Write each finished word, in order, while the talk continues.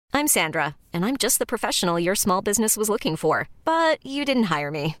I'm Sandra, and I'm just the professional your small business was looking for. But you didn't hire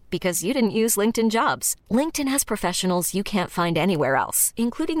me because you didn't use LinkedIn Jobs. LinkedIn has professionals you can't find anywhere else,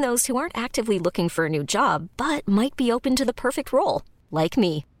 including those who aren't actively looking for a new job, but might be open to the perfect role, like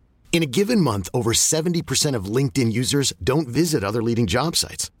me. In a given month, over 70% of LinkedIn users don't visit other leading job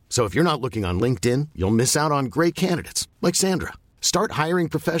sites. So if you're not looking on LinkedIn, you'll miss out on great candidates like Sandra. Start hiring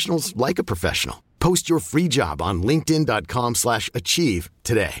professionals like a professional. Post your free job on linkedin.com/achieve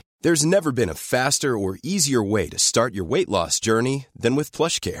today. There's never been a faster or easier way to start your weight loss journey than with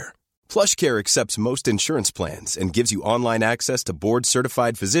PlushCare. PlushCare accepts most insurance plans and gives you online access to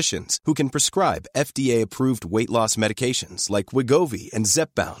board-certified physicians who can prescribe FDA-approved weight loss medications like Wegovy and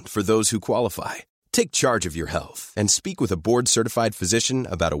Zepbound for those who qualify. Take charge of your health and speak with a board-certified physician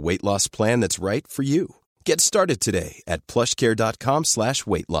about a weight loss plan that's right for you. Get started today at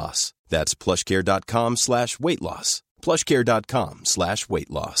plushcare.com/weightloss. That's plushcare.com/weightloss.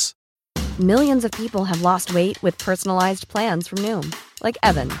 plushcare.com/weightloss. Millions of people have lost weight with personalized plans from Noom. Like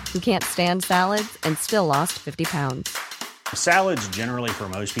Evan, who can't stand salads and still lost 50 pounds. Salads generally for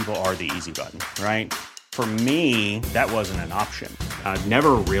most people are the easy button, right? For me, that wasn't an option. I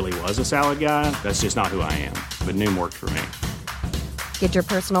never really was a salad guy. That's just not who I am. But Noom worked for me. Get your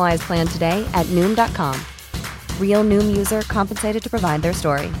personalized plan today at Noom.com. Real Noom user compensated to provide their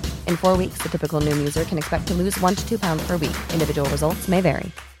story. In 4 weeks, the typical Noom user can expect to lose 1 to 2 pounds per week. Individual results may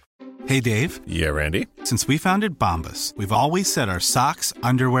vary. Hey, Dave. Yeah, Randy. Since we founded Bombas, we've always said our socks,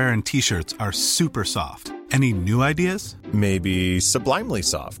 underwear, and T-shirts are super soft. Any new ideas? Maybe sublimely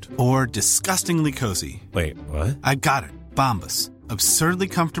soft. Or disgustingly cozy. Wait, what? I got it. Bombas. Absurdly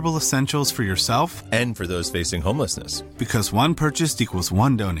comfortable essentials for yourself and for those facing homelessness. Because one purchased equals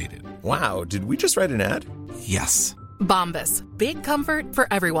one donated. Wow, did we just write an ad? Yes. Bombas. Big comfort for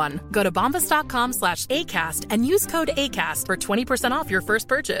everyone. Go to bombas.com/ACAST and use code ACAST for 20% off your first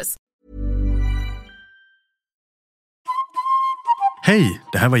purchase. Hej,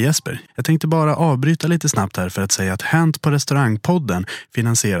 det här var Jesper. Jag tänkte bara avbryta lite snabbt här för att säga att Hänt på restaurangpodden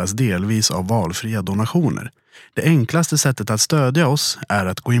finansieras delvis av valfria donationer. Det enklaste sättet att stödja oss är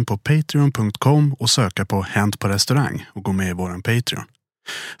att gå in på patreon.com och söka på Hänt på restaurang och gå med i våran Patreon.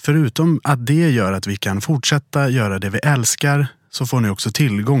 Förutom att det gör att vi kan fortsätta göra det vi älskar, så får ni också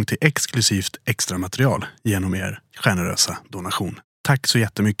tillgång till exklusivt extra material genom er generösa donation. Tack så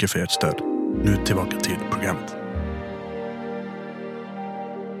jättemycket för ert stöd. Nu tillbaka till programmet.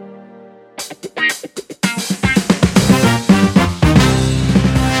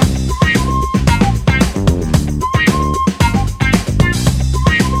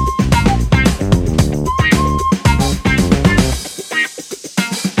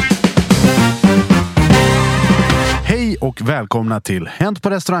 Och välkomna till Hänt på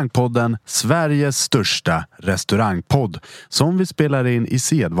restaurangpodden, Sveriges största restaurangpodd, som vi spelar in i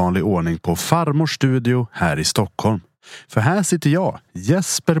sedvanlig ordning på Farmors studio här i Stockholm. För här sitter jag,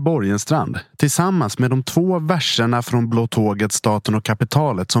 Jesper Borgenstrand, tillsammans med de 2 verserna från Blå tåget, Staten och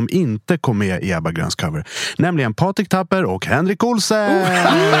kapitalet som inte kom med i Ebba Gröns cover. Nämligen Patrik Tapper och Henrik Olsen!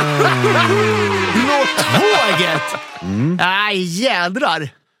 Blå tåget! Nej, jädrar!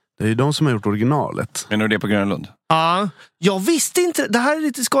 Det är ju de som har gjort originalet. Men det på Grönlund? Ja, jag visste inte, det här är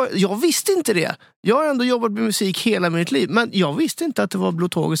lite skoj. Jag visste inte det. Jag har ändå jobbat med musik hela mitt liv, men jag visste inte att det var Blå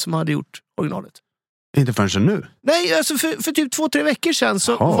tåget som hade gjort originalet. Inte förrän nu? Nej, alltså för typ 2-3 veckor sedan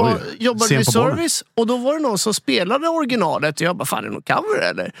så jobbade vi service och då var det någon som spelade originalet och jag bara, fan, är det någon cover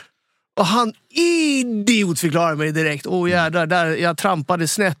eller? Och han idiotförklarade mig direkt. Jädrar, där jag trampade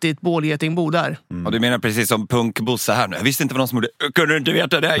snett i ett bålgetingbo där. Och du menar precis som punkbossa här nu. Jag visste inte vad någon som gjorde. Kunde du inte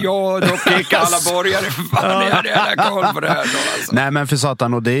veta det? Jag kickar alla borgare. Fan, jag hade jävla koll på det här. Alltså. Nej, men för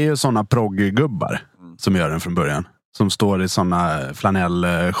satan, och det är ju såna progggubbar som gör den från början. Som står i såna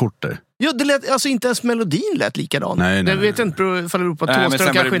flanellskjortor. Ja, det lät, alltså inte ens melodin lät likadan. Nej. Jag vet inte ifall Europa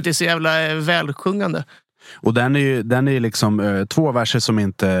Tåström kanske inte är så jävla välsjungande. Och den är liksom 2 verser som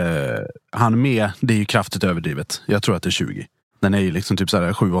inte han med, det är ju kraftigt överdrivet. Jag tror att det är 20. Den är ju liksom typ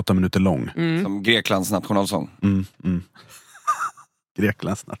såhär 7-8 minuter lång. Som Greklands nationalsång.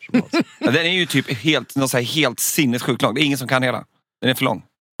 Greklands nationalsång. Ja, den är ju typ helt sinnessjukt lång. Det är ingen som kan hela. Den är för lång.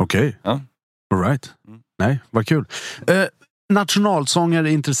 Okej. Ja. All right. Nej, vad kul. Nationalsånger är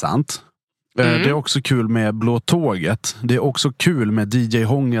intressant. Det är också kul med Blå tåget. Det är också kul med DJ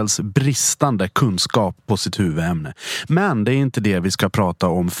Hångels bristande kunskap på sitt huvudämne. Men det är inte det vi ska prata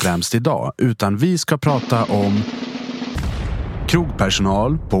om främst idag. Utan vi ska prata om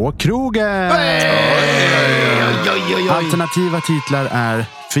krogpersonal på krogen. Alternativa titlar är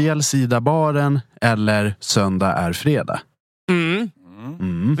Fel sida baren eller Söndag är fredag.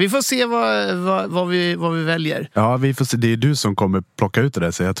 Vi får se vad vi väljer. Ja, vi får se. Det är du som kommer plocka ut det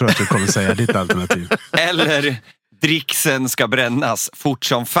där, så jag tror att du kommer säga ditt alternativ. Eller dricksen ska brännas fort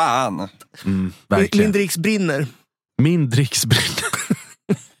som fan. Min dricks brinner. Min dricks brinner.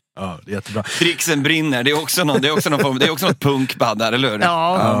 Ja, det är jättebra. Dricksen brinner, det är också någon form, det är också något punkband där, eller hur?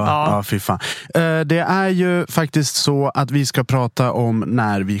 Ja, fy fan. Det är ju faktiskt så att vi ska prata om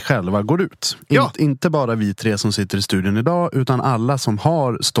när vi själva går ut. Inte bara vi tre som sitter i studion idag, utan alla som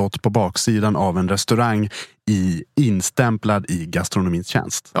har stått på baksidan av en restaurang instämplad i gastronomins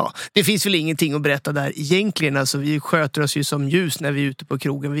tjänst. Ja, det finns väl ingenting att berätta där egentligen. Alltså, vi sköter oss ju som ljus när vi är ute på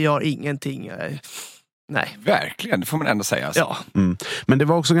krogen. Vi har ingenting... Nej. Verkligen, det får man ändå säga. Alltså. Ja. Men det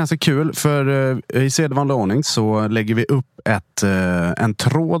var också ganska kul, för i sedvanlig ordning så lägger vi upp en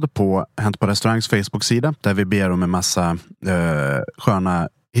tråd på Hänt på restaurangs Facebook-sida där vi ber om en massa sköna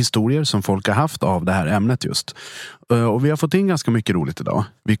historier som folk har haft av det här ämnet just. Och vi har fått in ganska mycket roligt idag.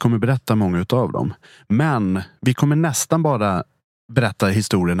 Vi kommer berätta många utav dem. Men vi kommer nästan bara berätta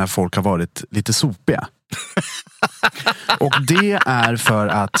historier när folk har varit lite sopiga. Och det är för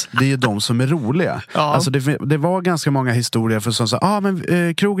att det är de som är roliga. Alltså det var ganska många historier för som sa,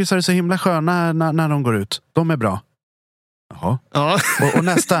 men krogisar är så himla sköna när de går ut. De är bra. Jaha. Ja. Och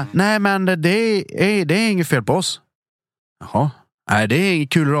nästa, nej men det är inget fel på oss. Jaha. Nej, det är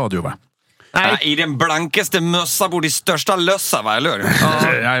kul radio, va? Nej. I den blankaste mössa borde i största lössa, va? Eller?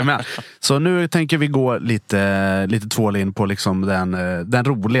 Ja, så nu tänker vi gå lite tvål in på liksom den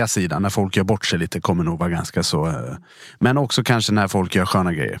roliga sidan. När folk gör bort sig lite kommer nog vara ganska så. Men också kanske när folk gör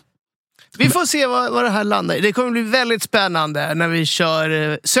sköna grejer. Vi får se vad det här landar i. Det kommer bli väldigt spännande när vi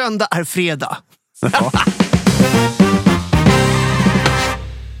kör Söndag är fredag. Ja.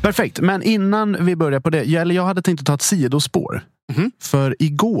 Perfekt, men innan vi börjar på det, jag hade tänkt att ta ett sidospår. För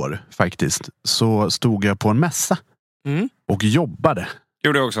igår faktiskt så stod jag på en mässa och jobbade.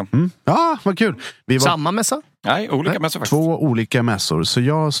 Gjorde jag också. Ja, vad kul. Samma mässa? Nej, olika mässor faktiskt. 2 olika mässor. Så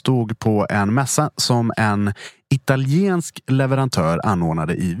jag stod på en mässa som en italiensk leverantör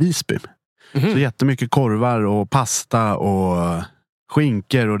anordnade i Visby. Så jättemycket korvar och pasta och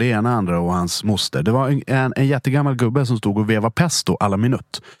skinkor och det ena andra och hans moster. Det var en jättegammal gubbe som stod och vevade pesto alla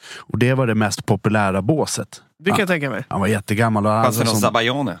minut. Och det var det mest populära båset. Det kan jag tänka mig. Han var jättegammal. Fanns det någon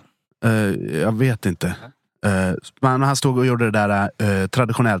Zabajone? Jag vet inte. Men han stod och gjorde det där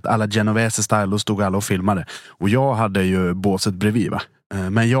traditionellt alla Genovese style och stod alla och filmade. Och jag hade ju båset bredvid, va?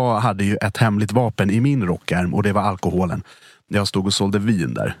 Men jag hade ju ett hemligt vapen i min rockärm och det var alkoholen. Jag stod och sålde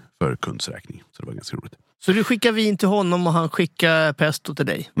vin där för kundsräkning. Så det var ganska roligt. Så du skickar vin till honom och han skickar pesto till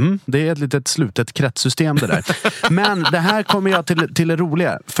dig? Det är ett litet slutet kretssystem det där. Men det här kommer jag till det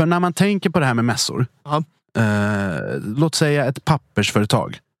roliga. För när man tänker på det här med mässor. Låt säga ett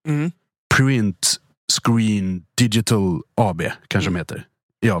pappersföretag. Print Screen Digital AB kanske de heter.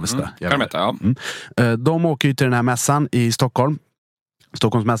 I Avesta. De åker ju till den här mässan i Stockholm.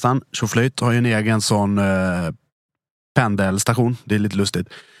 Stockholmsmässan. Tjoflöjt har ju en egen sån pendelstation. Det är lite lustigt.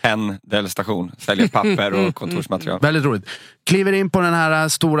 Pendelstation. Säljer papper och kontorsmaterial. Väldigt roligt. Kliver in på den här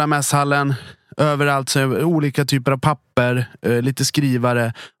stora mässhallen. Överallt så är olika typer av papper. Lite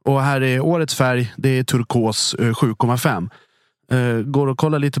skrivare. Och här är årets färg. Det är turkos 7,5. Går och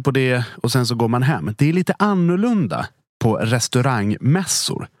kollar lite på det. Och sen så går man hem. Det är lite annorlunda på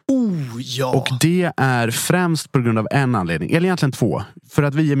restaurangmässor. Och det är främst på grund av en anledning. Eller egentligen 2. För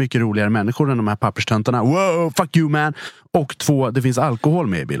att vi är mycket roligare människor än de här papperstöntarna. Wow, fuck you man. Och 2, det finns alkohol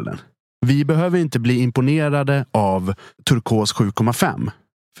med i bilden. Vi behöver inte bli imponerade av turkos 7,5.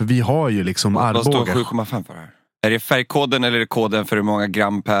 För vi har ju liksom Arboga. Vad står 7,5 för det här? Är det färgkoden eller är det koden för hur många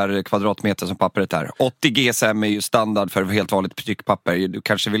gram per kvadratmeter som pappret är? 80 GSM är ju standard för helt vanligt tryckpapper. Du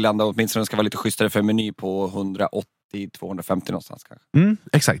kanske vill landa åtminstone ska vara lite schysstare för meny på 180-250 någonstans kanske.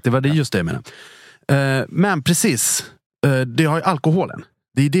 Exakt, det var det just det jag menade. Men precis, det har ju alkoholen.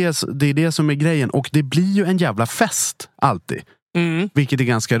 Det är det som är grejen. Och det blir ju en jävla fest alltid. Vilket är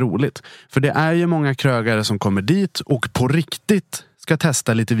ganska roligt. För det är ju många krögare som kommer dit och på riktigt ska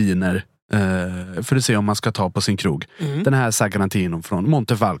testa lite viner för att se om man ska ta på sin krog. Den här Sagrantino från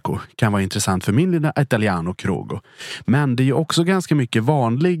Montefalco kan vara intressant för min lilla Italiano krogo. Men det är ju också ganska mycket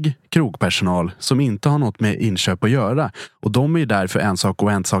vanlig krogpersonal som inte har något med inköp att göra. Och de är ju där för en sak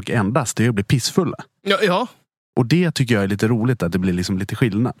och en sak endast. Det är att bli pissfulla. Ja. Och det tycker jag är lite roligt att det blir liksom lite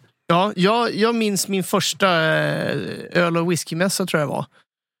skillnad. Ja, jag minns min första öl- och whiskymässa tror jag var.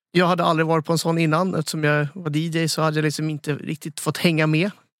 Jag hade aldrig varit på en sån innan. Eftersom jag var DJ så hade jag liksom inte riktigt fått hänga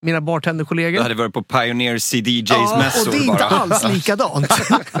med mina bartenderkollegor. Du hade varit på Pioneer CDJs mässor. Och det är inte alls likadant.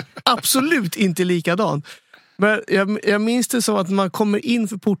 Absolut inte likadant. Men jag minns det som att när man kommer in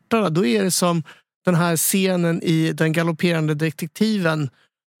för portarna, då är det som den här scenen i Den galopperande detektiven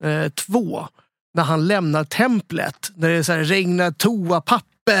 2. När han lämnar templet. När det så här regnar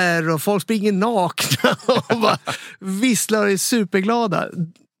toapapper och folk springer nakna och bara visslar och är superglada.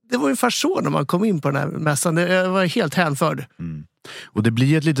 Det var ungefär så när man kom in på den här mässan. Jag var helt hänförd. Mm. Och det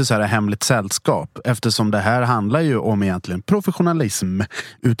blir ett lite så här hemligt sällskap, eftersom det här handlar ju om egentligen professionalism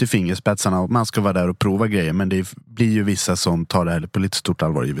ut i fingerspetsarna, och man ska vara där och prova grejer, men det blir ju vissa som tar det här på lite stort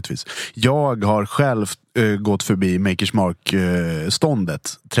allvar givetvis. Jag har själv gått förbi Makers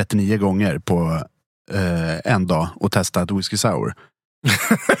Mark-ståndet 39 gånger på en dag och testat whisky sour.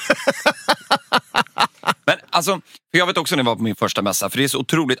 Men alltså, för jag vet också när jag var på min första mässa, för det är så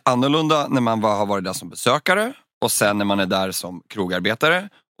otroligt annorlunda när man har varit där som besökare, och sen när man är där som krogarbetare,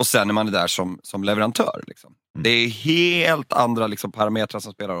 och sen när man är där som leverantör. Liksom. Det är helt andra liksom, parametrar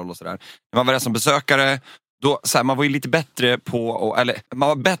som spelar roll och sådär. När man var där som besökare, då, så här, man var ju lite bättre på, man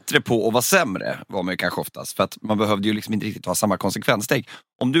var bättre på att vara sämre, var man ju kanske oftast. För att man behövde ju liksom inte riktigt ha samma konsekvensteg.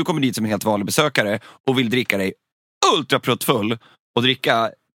 Om du kommer dit som en helt vanlig besökare och vill dricka dig ultrapruttfull och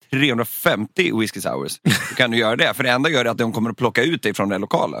dricka 350 whisky sours, då kan du göra det. För det enda gör det att de kommer att plocka ut dig från den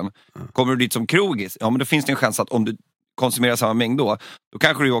lokalen. Kommer du dit som krogis, ja men då finns det en chans att om du konsumerar samma mängd då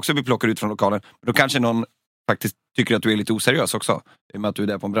kanske du också blir plockad ut från lokalen. Men då kanske någon faktiskt tycker att du är lite oseriös också, i och med att du är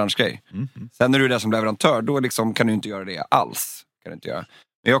där på en branschgrej. Sen när du är där som leverantör, då liksom kan du inte göra det alls. Kan du inte göra.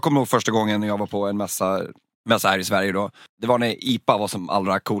 Men jag kommer ihåg första gången när jag var på en mässa här i Sverige då. Det var när IPA var som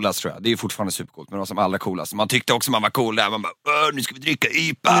allra coolast, tror jag. Det är ju fortfarande supercoolt, men det var som allra coolast. Man tyckte också man var cool där. Man bara, nu ska vi dricka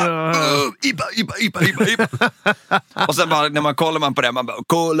IPA. IPA. Och sen bara, när man kollar på det, man bara,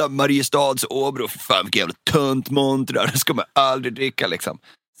 kolla Mariestads Åbro. För fan, vilka jävla tönt montrar. Det ska man aldrig dricka liksom.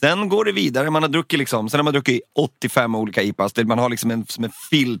 Sen går det vidare. Man har druckit liksom, sen har man druckit 85 olika IPAs. Man har liksom som en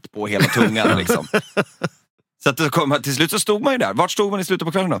filt på hela tungan liksom. Så att till slut så stod man ju där. Vart stod man i slutet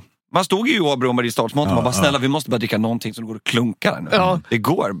på kvällen då? Man stod ju i Åbro och Mariestadsmonten. Man bara, snälla, vi måste bara dricka någonting som går att klunka nu. Ja. Det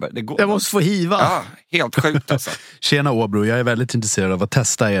går. Jag måste få hiva. Ja, helt sjukt alltså. Tjena Åbro, jag är väldigt intresserad av att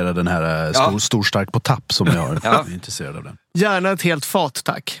testa era den här storstark på tapp som jag har. Jag är intresserad av den. Gärna ett helt fat,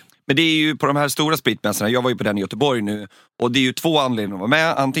 tack. Men det är ju på de här stora spritmässorna, jag var ju på den i Göteborg nu, och det är ju 2 anledningar att vara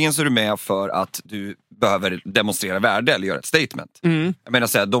med. Antingen så är du med för att du behöver demonstrera värde eller göra ett statement. Jag menar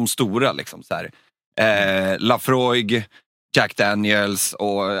såhär, de stora liksom såhär, Lafroig, Jack Daniels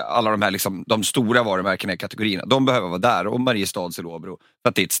och alla de här liksom, de stora varumärkena i kategorierna, de behöver vara där, och Mariestads i Åbro, för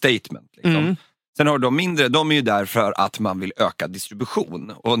att det är ett statement liksom. Sen har de mindre, de är ju där för att man vill öka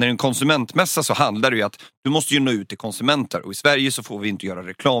distribution. Och när det är en konsumentmässa så handlar det ju att du måste ju nå ut till konsumenter. Och i Sverige så får vi inte göra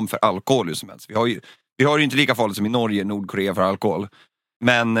reklam för alkohol som helst. Vi har ju inte lika farligt som i Norge, Nordkorea för alkohol.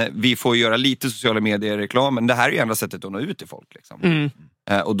 Men vi får göra lite sociala medier-reklam. Men det här är ju enda sättet att nå ut till folk liksom.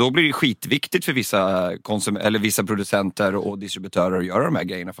 Och då blir det skitviktigt för vissa producenter och distributörer att göra de här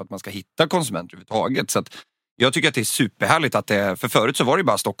grejerna för att man ska hitta konsumenter överhuvudtaget. Så att jag tycker att det är superhärligt att för förut så var det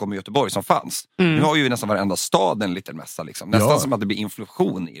bara Stockholm och Göteborg som fanns. Nu har ju nästan varenda stad en liten mässa liksom. Nästan som att det blir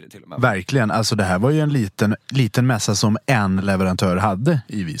inflation i det till och med. Verkligen, alltså det här var ju en liten mässa som en leverantör hade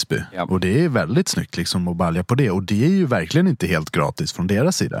i Visby. Ja. Och det är väldigt snyggt liksom att balja på det. Och det är ju verkligen inte helt gratis från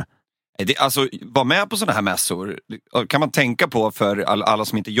deras sida. Alltså, var med på sådana här mässor kan man tänka på för alla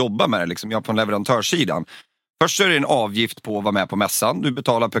som inte jobbar med det liksom. Jag på en leverantörssidan. Först så är det en avgift på att vara med på mässan. Du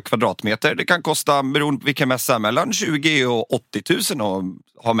betalar per kvadratmeter. Det kan kosta, beroende på vilken mässa, mellan 20 och 80 000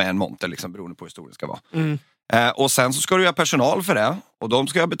 att ha med en monter, liksom, beroende på hur stor det ska vara. Och sen så ska du ha personal för det. Och de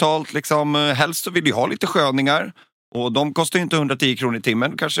ska ha betalt, liksom, helst så vill du ha lite sköningar. Och de kostar ju inte 110 kronor i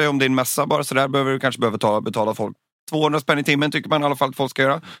timmen. Kanske om det är en mässa bara sådär behöver du betala folk 200 spänn i timmen, tycker man i alla fall att folk ska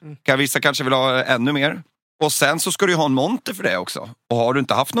göra. Vissa kanske vill ha ännu mer. Och sen så ska du ha en monter för det också. Och har du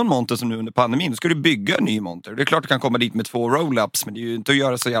inte haft någon monter som nu under pandemin, då ska du bygga en ny monter. Det är klart du kan komma dit med 2 roll-ups, men det är ju inte att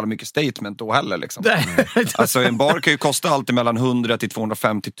göra så jävla mycket statement då heller. Liksom. Alltså en bar kan ju kosta alltid mellan 100 till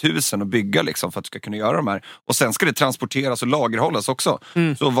 250 000 att bygga liksom, för att du ska kunna göra de här. Och sen ska det transporteras och lagerhållas också.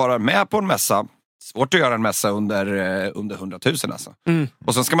 Så att vara med på en mässa, svårt att göra en mässa under 100 000 alltså.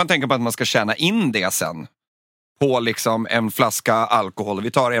 Och sen ska man tänka på att man ska tjäna in det sen. På liksom en flaska alkohol.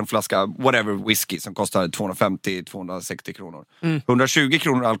 Vi tar en flaska whatever whisky som kostar 250-260 kronor. 120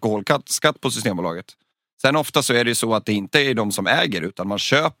 kronor alkoholskatt på Systembolaget. Sen ofta så är det så att det inte är de som äger, utan man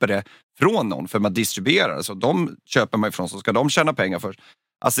köper det från någon för man distribuerar. Så de köper man ifrån, så ska de tjäna pengar först.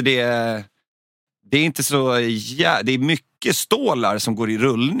 Alltså det Det är inte så... det är mycket stålar som går i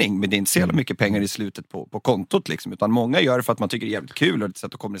rullning, men det är inte så jävla mycket pengar i slutet på kontot. Liksom, utan många gör det för att man tycker det är jävligt kul och ett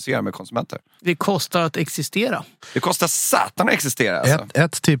sätt att kommunicera med konsumenter. Det kostar att existera. Det kostar satan att existera. Alltså.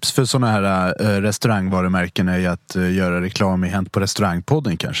 Ett tips för såna här restaurangvarumärken är att göra reklam i Hänt på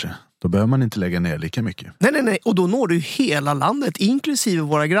restaurangpodden kanske. Då behöver man inte lägga ner lika mycket. Nej. Och då når du hela landet, inklusive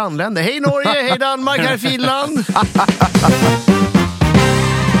våra grannländer. Hej Norge, hej Danmark, här Finland.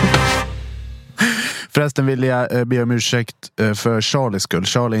 Förresten vill jag be om ursäkt för Charlies skull.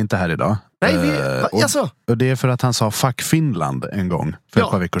 Charlie är inte här idag. Nej, och det är för att han sa fuck Finland en gång för ett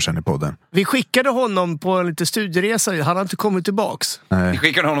par veckor sedan i podden. Vi skickade honom på en lite studieresa. Han har inte kommit tillbaks. Vi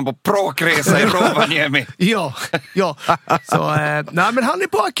skickade honom på prakresa i Rovaniemi. ja. Så, nej, men han är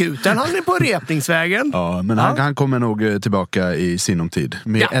på akuten. Han är på repningsvägen. Ja, men han kommer nog tillbaka i sinom tid.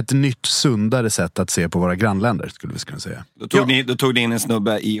 Med ett nytt, sundare sätt att se på våra grannländer, skulle vi kunna säga. Då tog ni in en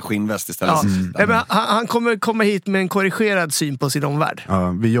snubbe i skinnväst istället. Ja. Men han kommer komma hit med en korrigerad syn på sin omvärld. Ja,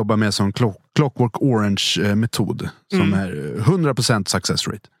 vi jobbar med som Clockwork Orange-metod som är 100% success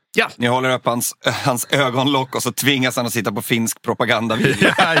rate. Ja. Ni håller upp hans ögonlock och så tvingas han att sitta på finsk propagandavideo.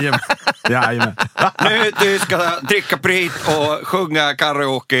 Jajamän. Nu du ska dricka sprit och sjunga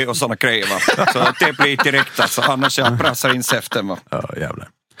karaoke och såna grejer, va? Så det blir direkt alltså, annars jag pressar in säften, va? Ja, jävlar.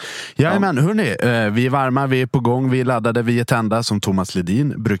 Jajamän, hörni, vi är varma, vi är på gång, vi är laddade, vi är tända, som Thomas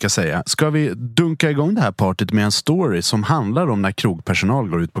Ledin brukar säga. Ska vi dunka igång det här partyt med en story som handlar om när krogpersonal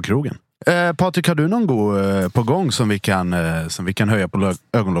går ut på krogen? Patrik, har du någon god på gång som vi kan höja på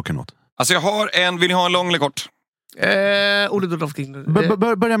ögonlocken åt? Alltså jag har vill ni ha en lång eller kort?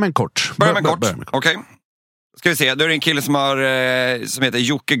 Börja med en kort. Börja med en kort, okej. Ska vi se, då är det en kille som heter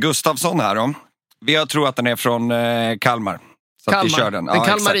Jocke Gustafsson här då. Jag tror att den är från Kalmar. Så att vi kör den. En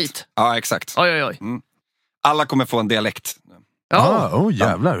kalmarit. Exakt. Ja, exakt. Oj. Mm. Alla kommer få en dialekt.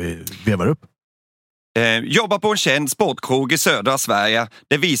 Jävlar, vi vevar upp. Jobbar på en känd sportkrog i södra Sverige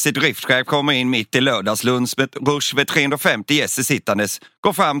där vice driftchef kommer in mitt i lördagslunch med rush med 350 gäster sittandes,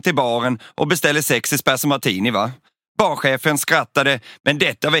 går fram till baren och beställer 6 espresso martini, va? Barchefen skrattade, men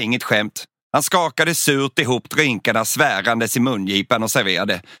detta var inget skämt. Han skakade surt ihop drinkarna svärandes i mungipan och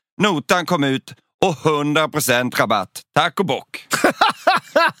serverade. Notan kom ut och 100% rabatt. Tack och bock.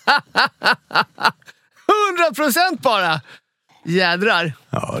 100% bara. Jädrar.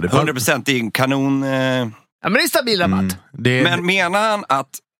 Ja, det 100% är en kanon. Ja, men det är stabil rabatt. Men menar han att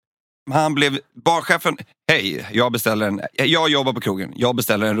han blev barchefen? Hej, jag jobbar på krogen. Jag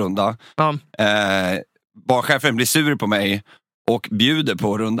beställer en runda. Ja. Barchefen blir sur på mig och bjuder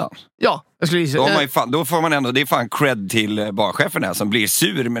på rundan. Ja, jag skulle gissa. Då får man ändå, det är fan cred till barchefen här som blir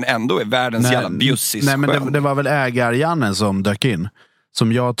sur men ändå är världens jävla bjussis. Nej, men det var väl ägarjannen som dök in.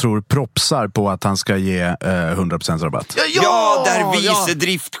 Som jag tror propsar på att han ska ge 100% rabatt. Ja, där vice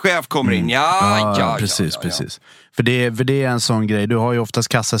driftchef kommer in. Ja, precis. För det är en sån grej. Du har ju oftast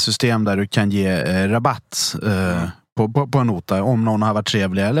kassasystem där du kan ge rabatt på en nota. Om någon har varit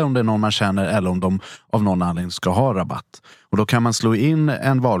trevlig eller om det är någon man känner eller om de av någon anledning ska ha rabatt. Och då kan man slå in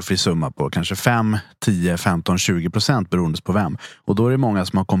en valfri summa på kanske 5, 10, 15, 20% beroende på vem. Och då är det många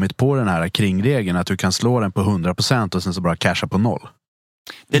som har kommit på den här kringregeln att du kan slå den på 100% och sen så bara casha på 0.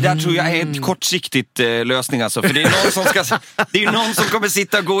 Det där tror jag är ett kortsiktigt lösning alltså. För det är någon som kommer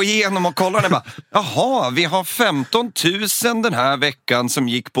sitta och gå igenom och kolla och bara, jaha, vi har 15 000 den här veckan som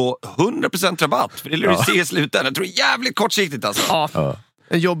gick på 100% rabatt. För det lär du se i slutändan. Jag tror det är jävligt kortsiktigt alltså. Ja.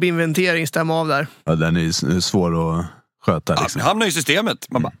 En jobbinventering stämmer av där. Ja, den är svår att sköta liksom. Ja, hamnar i systemet.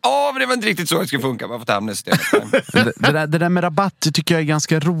 Man bara, men det var inte riktigt så det skulle funka. Man får ta hamna i systemet. det där med rabatt tycker jag är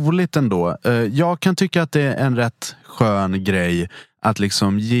ganska roligt ändå. Jag kan tycka att det är en rätt skön grej att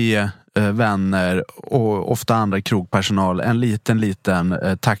liksom ge vänner och ofta andra krogpersonal en liten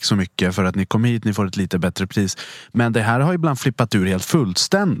tack så mycket för att ni kom hit, ni får ett lite bättre pris. Men det här har ibland flippat ur helt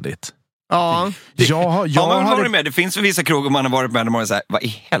fullständigt. Ja. Jag har varit med. Det finns för vissa krogar man har varit med och man är så här, vad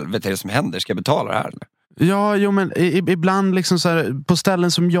i helvete är det som händer? Ska jag betala det här eller? Ja, jo, men ibland liksom så här, på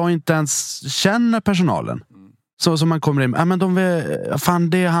ställen som jag inte ens känner personalen. Så som man kommer in, men fan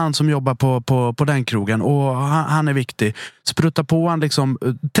det är han som jobbar på den krogen och han är viktig. Sprutta på han liksom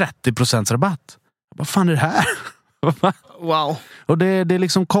 30% rabatt. Vad fan är det här? Wow. Och det är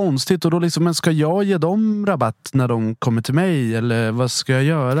liksom konstigt och då liksom, men ska jag ge dem rabatt när de kommer till mig eller vad ska jag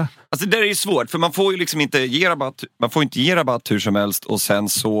göra? Alltså det är ju svårt för man får ju liksom inte ge rabatt. Man får inte ge rabatt hur som helst och sen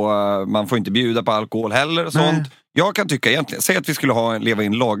så man får inte bjuda på alkohol heller och sånt. Jag kan tycka egentligen, säg att vi skulle leva i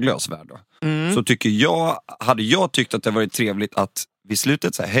en laglös värld då. Så hade jag tyckt att det varit trevligt att vid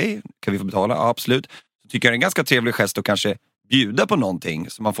slutet säga hej, kan vi få betala? Ja, absolut. Så tycker jag det är en ganska trevlig gest att kanske bjuda på någonting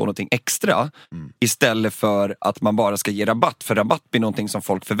så man får någonting extra istället för att man bara ska ge rabatt, för rabatt blir någonting som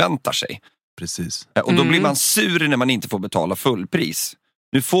folk förväntar sig. Precis. Och då blir man sur när man inte får betala fullpris.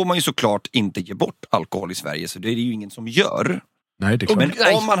 Nu får man ju såklart inte ge bort alkohol i Sverige, så det är det ju ingen som gör. Nej, det är klart.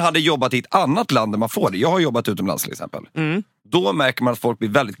 Men om man hade jobbat i ett annat land där man får det, jag har jobbat utomlands till exempel, då märker man att folk blir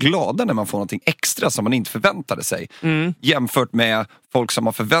väldigt glada när man får någonting extra som man inte förväntade sig. Jämfört med folk som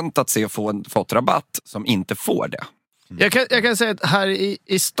har förväntat sig att fått rabatt som inte får det. Jag kan säga att här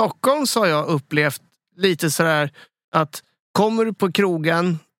i Stockholm så har jag upplevt lite sådär att kommer du på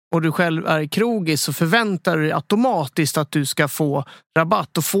krogen och du själv är krogis så förväntar du dig automatiskt att du ska få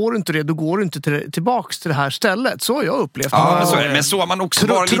rabatt. Och får du inte det, då går du inte tillbaks till det här stället. Så har jag upplevt. Ja, så är det. Men så har man också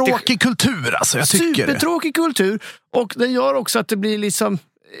varit lite... Tråkig kultur, alltså. Jag tycker supertråkig kultur. Och den gör också att det blir liksom...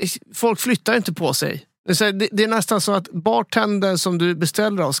 Folk flyttar inte på sig. Det är nästan så att bartendern som du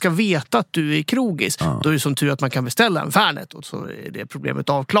beställer av ska veta att du är krogis. Då är det som tur att man kan beställa en Fernet och så är det problemet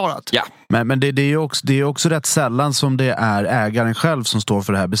avklarat. Ja. Men det är också rätt sällan som det är ägaren själv som står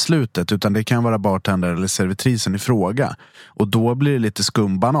för det här beslutet, utan det kan vara bartender eller servitrisen i fråga. Och då blir det lite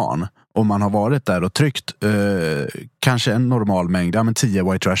skumbanan om man har varit där och tryckt kanske en normal mängd,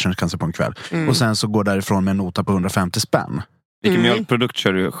 10 White Russians kanske på en kväll. Och sen så går därifrån med en nota på 150 spänn. Vilken mjölkprodukt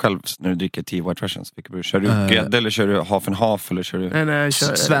kör du själv när du dricker 10 White Russians? Kör du grädde eller kör du half and half? Eller kör du... Nej,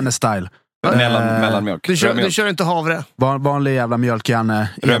 Svenne-style. Mellanmjölk. Du kör inte havre. Vanlig jävla mjölk, Janne.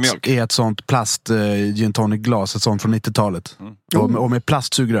 Rödmjölk. I ett sånt plast gin tonic glas, ett sånt från 90-talet. Och med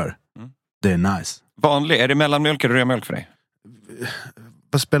plastsugrör. Det är nice. Vanlig, är det mellanmjölk eller rödmjölk för dig?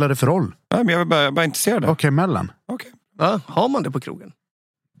 Vad spelar det för roll? Nej, men jag är bara intresserad. Okej, mellan. Ja, har man det på krogen?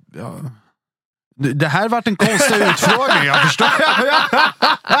 Ja. Det här varit en konstig utfrågning, jag förstår.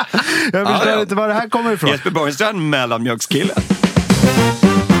 Jag förstår inte var det här kommer ifrån. Jesper Borgenstrand, mellanmjölkskille.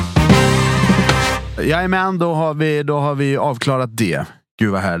 Jajamän, då har vi avklarat det.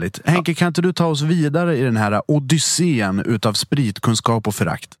 Gud vad härligt. Henke, kan inte du ta oss vidare i den här odyssén utav spritkunskap och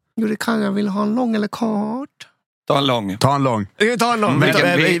förakt? Jo, det kan jag. Vill ha en lång eller kort? Ta en lång. Ta en lång.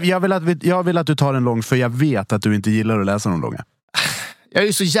 Jag vill att du tar en lång, för jag vet att du inte gillar att läsa de långa. Jag är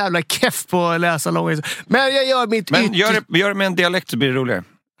ju så jävla keff på att läsa långa. Men jag gör mitt gör det med en dialekt så blir det roligare.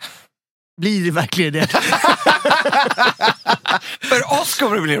 Blir det verkligen det? För oss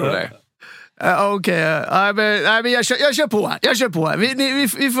kommer det bli roligare. Okej. Nej, men jag kör på. Jag kör på.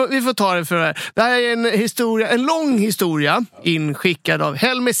 Vi får ta det för det här. Det här är en lång historia inskickad av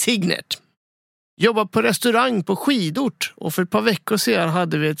Helmer Signet. Jobbar på restaurang på skidort, och för ett par veckor sedan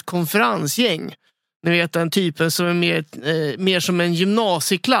hade vi ett konferensgäng. Ni vet, den typen som är mer som en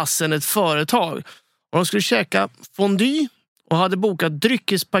gymnasieklass än ett företag. Och de skulle käka fondue och hade bokat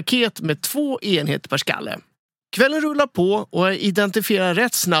dryckespaket med 2 enheter per skalle. Kvällen rullar på och jag identifierar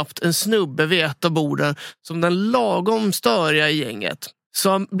rätt snabbt en snubbe vid ett av borden som den lagom störiga i gänget.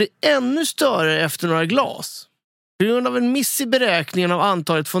 Som blir ännu större efter några glas. På grund av en miss i beräkningen av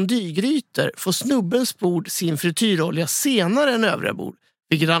antalet fondygrytor får snubbens bord sin frityrolja senare än övriga bord.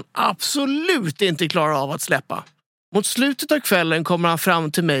 Vilket han absolut inte klarar av att släppa. Mot slutet av kvällen kommer han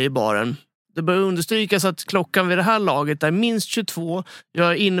fram till mig i baren. Det bör understrykas att klockan vid det här laget är minst 22.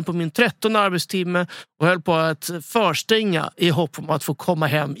 Jag är inne på min 13:e arbetstimme och höll på att förstänga i hopp om att få komma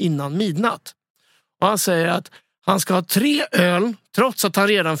hem innan midnatt. Och han säger att han ska ha 3 öl trots att han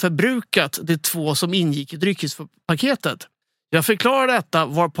redan förbrukat de 2 som ingick i dryckespaketet. Jag förklarar detta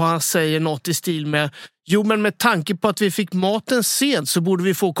varpå han säger något i stil med: jo, men med tanke på att vi fick maten sent så borde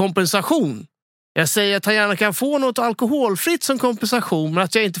vi få kompensation. Jag säger att han gärna kan få något alkoholfritt som kompensation, men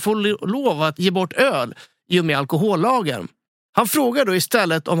att jag inte får lov att ge bort öl i och med alkohollagen. Han frågar då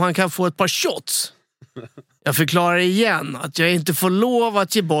istället om han kan få ett par shots. Jag förklarar igen att jag inte får lov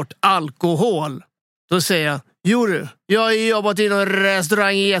att ge bort alkohol. Då säger jag: jo du, jag har jobbat i någon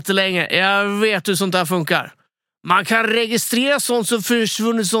restaurang jättelänge. Jag vet hur sånt där funkar. Man kan registrera sånt som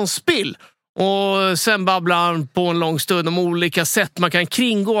försvunnit som spill. Och sen babblar han på en lång stund om olika sätt man kan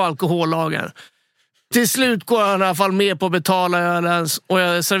kringgå alkohollagen. Till slut går han i alla fall med på att betala ölen, och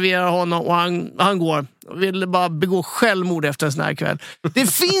jag serverar honom och han går. Jag vill bara begå självmord efter en sån här kväll.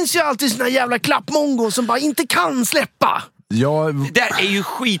 Det finns ju alltid såna jävla klappmongo som bara inte kan släppa. Ja. Det där är ju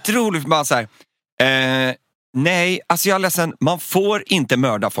skitroligt, för man så här, nej, alltså jag är ledsen, man får inte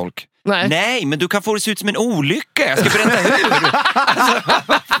mörda folk. Nej, men du kan få det se ut som en olycka. Jag ska berätta hur. Alltså,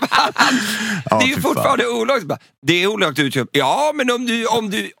 det är ju fortfarande olagligt. Det är olagligt utköp. Ja, men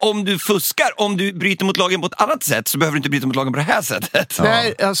om du fuskar, om du bryter mot lagen på ett annat sätt, så behöver du inte bryta mot lagen på det här sättet.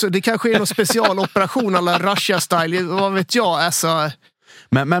 Nej, alltså det kanske är någon specialoperation alla Russia-style. Vad vet jag, alltså.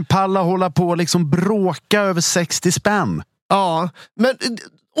 Men palla hålla på och liksom bråka över 60 spänn. Ja, men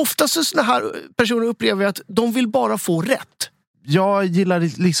oftast så såna här personer upplever att de vill bara få rätt. jag gillar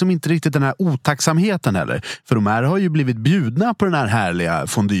liksom inte riktigt den här otacksamheten heller. För de här har ju blivit bjudna på den här härliga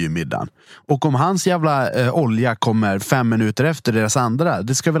fondue-middagen. Och om hans jävla olja kommer 5 minuter efter deras andra,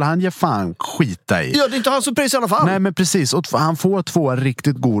 det ska väl han ge fan skita i. Ja, det är inte han som pris i alla fall. Nej, men precis. Och han får 2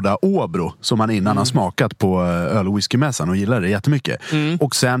 riktigt goda Åbro som han innan har smakat på öl- och whiskymässan och gillar det jättemycket.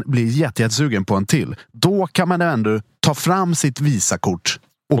 Och sen blir jättesugen på en till. Då kan man ändå ta fram sitt Visakort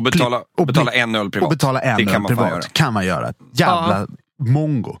och betala en öl privat. Och betala en det öl privat. Kan man göra. Jävla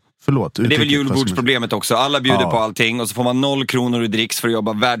mongo. Förlåt. Det är väl julbordsproblemet också. Alla bjuder på allting och så får man 0 kronor i dricks för att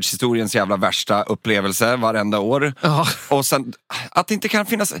jobba världshistoriens jävla värsta upplevelse varenda år. Och sen att det inte kan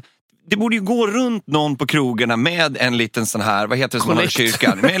finnas... Det borde ju gå runt någon på krogarna med en liten sån här, vad heter det som man har i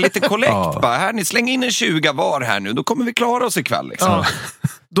kyrkan? Med en liten kollekt. Bara, här, ni slänger in en 20 var här nu, då kommer vi klara oss ikväll. Liksom.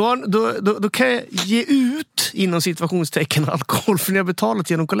 Då kan jag ge ut inom situationstecken alkohol för ni har betalat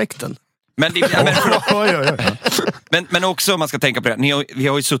genom kollekten. Men också man ska tänka på det. Vi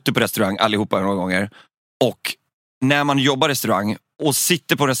har ju suttit på restaurang allihopa några gånger. Och när man jobbar restaurang och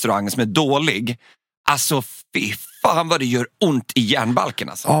sitter på restaurang som är dålig, alltså fy fan vad det gör ont i hjärnbalken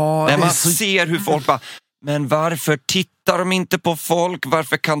alltså. När man ser hur folk bara, men varför tittar de inte på folk?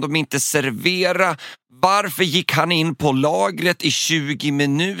 Varför kan de inte servera? Varför gick han in på lagret i 20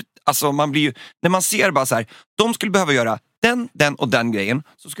 minuter? Alltså man blir ju, när man ser bara så här, de skulle behöva göra den och den grejen,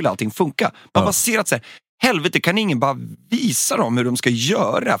 så skulle allting funka. Man bara ser att så här, helvete, kan ingen bara visa dem hur de ska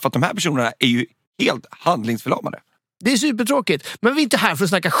göra? För att de här personerna är ju helt handlingsförlamade. Det är supertråkigt. Men vi är inte här för att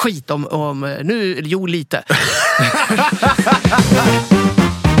snacka skit om nu, jo lite.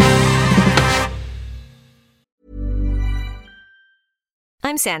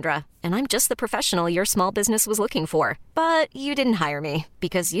 I'm Sandra, and I'm just the professional your small business was looking for. But you didn't hire me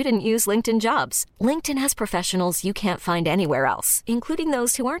because you didn't use LinkedIn Jobs. LinkedIn has professionals you can't find anywhere else, including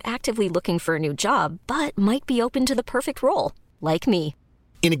those who aren't actively looking for a new job, but might be open to the perfect role, like me.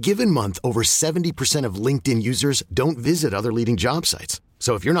 In a given month, over 70% of LinkedIn users don't visit other leading job sites.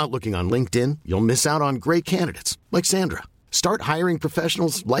 So if you're not looking on LinkedIn, you'll miss out on great candidates like Sandra. Start hiring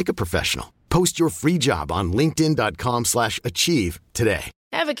professionals like a professional. Post your free job on linkedin.com/achieve today.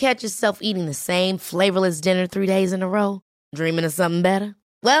 Ever catch yourself eating the same flavorless dinner 3 days in a row? Dreaming of something better?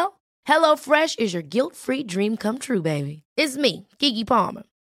 Well, HelloFresh is your guilt-free dream come true, baby. It's me, Keke Palmer.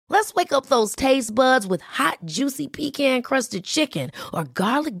 Let's wake up those taste buds with hot, juicy pecan-crusted chicken or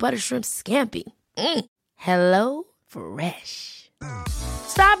garlic butter shrimp scampi. Hello Fresh.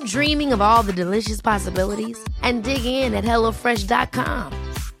 Stop dreaming of all the delicious possibilities and dig in at HelloFresh.com.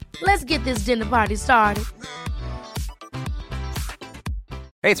 Let's get this dinner party started.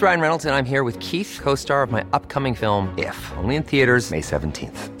 Hey, it's Ryan Reynolds, and I'm here with Keith, co-star of my upcoming film, If, only in theaters May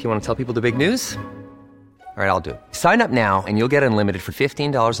 17th. Do you want to tell people the big news? All right, I'll do it. Sign up now and you'll get unlimited for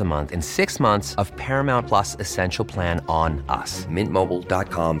 $15 a month and 6 months of Paramount Plus Essential Plan on us.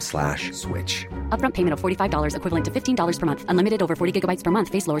 MintMobile.com/switch. Upfront payment of $45 equivalent to $15 per month. Unlimited over 40 gigabytes per month.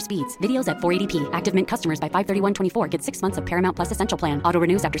 Face lower speeds. Videos at 480p. Active Mint customers by 531.24 get 6 months of Paramount Plus Essential Plan. Auto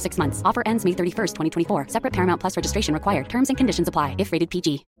renews after 6 months. Offer ends May 31st, 2024. Separate Paramount Plus registration required. Terms and conditions apply if rated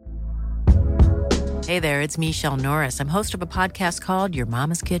PG. Hey there, it's Michelle Norris. I'm host of a podcast called Your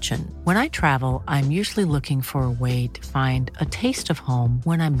Mama's Kitchen. When I travel, I'm usually looking for a way to find a taste of home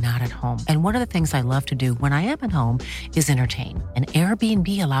when I'm not at home. And one of the things I love to do when I am at home is entertain. And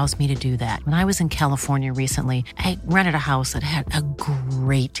Airbnb allows me to do that. When I was in California recently, I rented a house that had a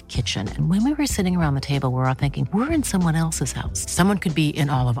great kitchen. And when we were sitting around the table, we were all thinking, we're in someone else's house. Someone could be in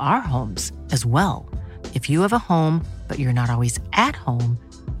all of our homes as well. If you have a home, but you're not always at home,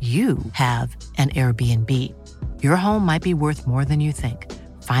 you have an Airbnb. Your home might be worth more than you think.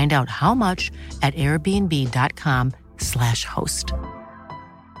 Find out how much at airbnb.com/host.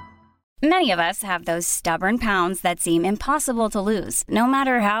 Many of us have those stubborn pounds that seem impossible to lose, no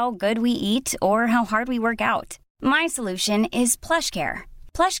matter how good we eat or how hard we work out. My solution is PlushCare.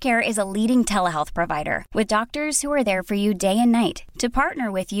 PlushCare is a leading telehealth provider with doctors who are there for you day and night to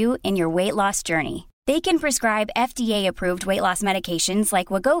partner with you in your weight loss journey. They can prescribe FDA-approved weight loss medications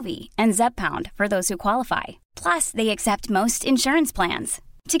like Wegovy and Zepbound for those who qualify. Plus, they accept most insurance plans.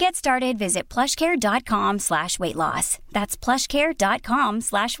 To get started, visit plushcare.com/weightloss. That's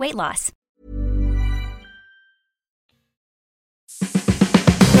plushcare.com/weightloss.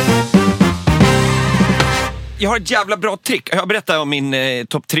 Jag har ett jävla bra trick. Jag berättar om min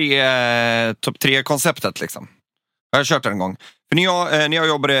topp 3-konceptet liksom. Jag har kört det en gång. För när jag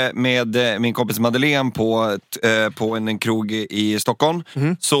jobbade med min kompis Madeleine på en krog i Stockholm,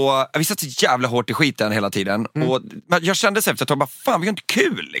 så vi satt så jävla hårt i skiten hela tiden. Och jag kände sig efter att jag bara, fan vi har inte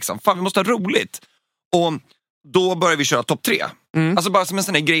kul liksom. Fan vi måste ha roligt. Och då började vi köra topp 3. Alltså bara som en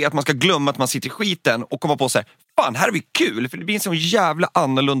sån här grej att man ska glömma att man sitter i skiten och komma på så här, fan, här är vi kul. För det blir en sån jävla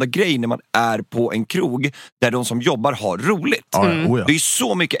annorlunda grej när man är på en krog där de som jobbar har roligt. Det är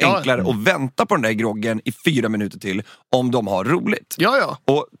så mycket enklare att vänta på den där groggen i 4 minuter till om de har roligt.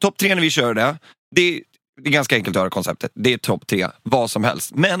 Och topp 3 när vi kör det är ganska enkelt att höra konceptet. Det är topp 3, vad som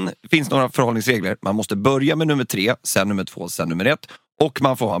helst. Men det finns några förhållningsregler. Man måste börja med nummer 3, sen nummer 2, sen nummer 1. Och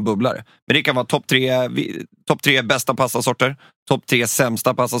man får ha en bubblare. Men det kan vara topp 3 bästa pastasorter, topp 3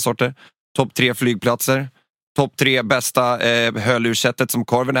 sämsta pastasorter, topp 3 flygplatser, topp 3 bästa hölursättet som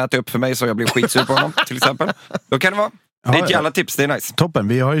korven äter upp för mig så jag blir skitsur på honom till exempel. Då kan det vara. Det är ett jävla tips, det är nice. Toppen,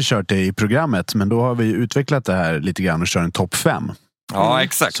 vi har ju kört det i programmet, men då har vi utvecklat det här lite grann och kör en topp 5. Ja,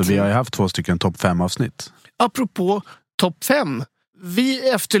 exakt. Så vi har ju haft 2 stycken topp 5 avsnitt. Apropå topp 5. Vi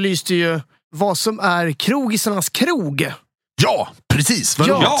efterlyste ju vad som är krogisarnas krog. Ja, precis. Vad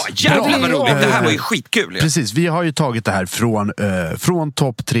ja, jävlar vad roligt. Det här var ju skitkul. Ja. Precis, vi har ju tagit det här från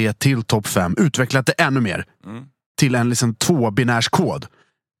topp 3 till topp 5. Utvecklat det ännu mer. Till en liksom 2-binärskod.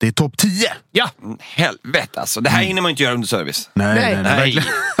 Det är topp 10. Ja. Helvete alltså. Det här hinner man inte göra under service. Nej.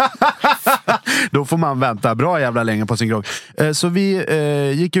 Då får man vänta bra jävla länge på sin grogg. Så vi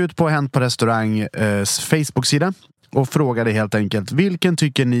gick ut på Hänt på restaurangs Facebook-sida och frågade helt enkelt, vilken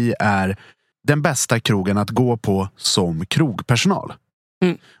tycker ni är den bästa krogen att gå på som krogpersonal?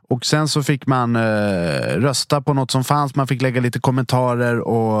 Och sen så fick man rösta på något som fanns. Man fick lägga lite kommentarer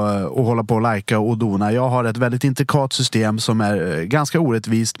och hålla på och likea och dona. Jag har ett väldigt intrikat system som är ganska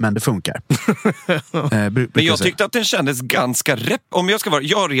orättvist, men det funkar. Men jag tyckte att den kändes ganska om jag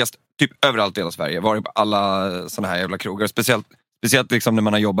har rest typ överallt i hela Sverige. Varit på alla såna här jävla krogar. Speciellt liksom när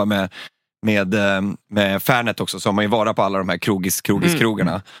man har jobbat med Fairnet också, så har man ju varit på alla de här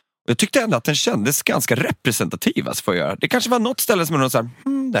krogarna. Jag tyckte ändå att den kändes ganska representativ för att göra. Det kanske var något ställe som var så här,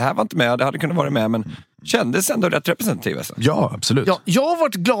 det här var inte med, det hade kunnat vara med, men kändes ändå rätt representativ. Alltså. Ja, absolut. Ja, jag har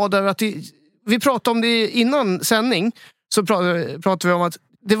varit glad över att vi pratade om det innan sändning, så pratade vi om att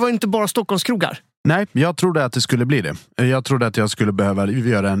det var inte bara Stockholmskrogar. Nej, jag trodde att det skulle bli det. Jag trodde att jag skulle behöva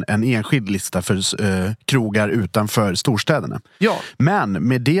göra en enskild lista för krogar utanför storstäderna. Ja. Men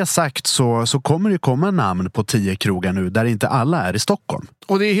med det sagt så kommer det komma namn på 10 krogar nu där inte alla är i Stockholm.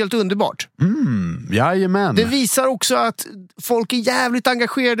 Och det är helt underbart. Jajamän. Det visar också att folk är jävligt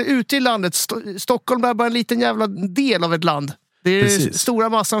engagerade ute i landet. Stockholm är bara en liten jävla del av ett land. Stora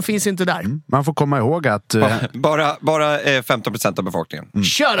massan finns inte där. Man får komma ihåg att... Bara 15% av befolkningen.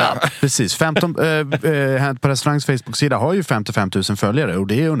 Shut up! Precis. På restaurangs Facebook-sida har ju 55 000 följare. Och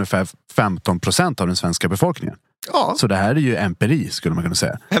det är ungefär 15% av den svenska befolkningen. Ja. Så det här är ju empiri, skulle man kunna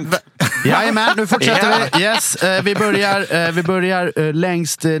säga. Jajamän, nu fortsätter vi. Yes, vi börjar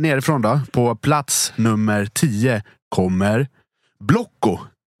längst nerifrån då. På plats nummer 10 kommer Blocko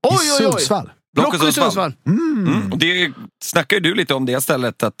i Sundsvall. Blocko i Sundsvall. Och det snackar ju du lite om det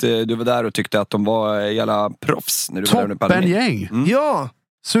stället, att du var där och tyckte att de var jävla proffs när du var där under pandemin. Toppen gäng. Ja.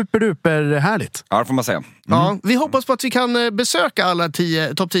 Superduper härligt. Ja, det får man säga. Ja, vi hoppas på att vi kan besöka alla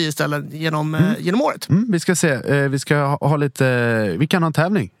topp 10 ställen genom året. Vi ska se. Vi ska ha lite... Vi kan ha en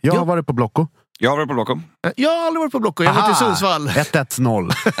tävling. Jag har varit på Blocko. Jag har varit på Blocko. Jag har aldrig varit på Blocko. Jag har varit i Sundsvall.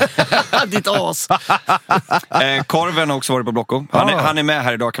 1-1-0. Ditt as. Korven har också varit på Blocko. Han är med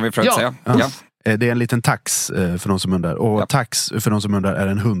här idag, kan vi försöka säga. Ja. Det är en liten tax för de som undrar. Och tax för de som undrar är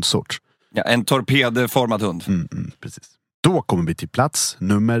en hundsort. Ja, en torpedformad hund. Precis. Då kommer vi till plats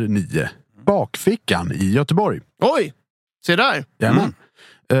nummer 9. Bakfickan i Göteborg. Oj, se där. Jajamän.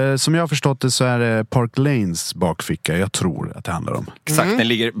 Som jag har förstått det så är det Park Lanes bakficka. Jag tror att det handlar om. Exakt, den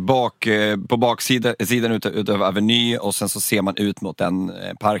ligger på baksidan utöver Aveny. Och sen så ser man ut mot den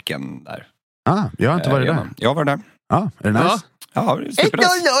parken där. Jag har inte varit där. Jag har varit där. Är det nice? Ja, det är 1-0-0.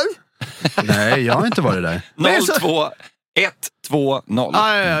 Nej, jag har inte varit där. 0-2-1-2-0.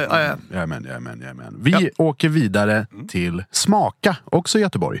 Jajamän. Vi åker vidare till Smaka, också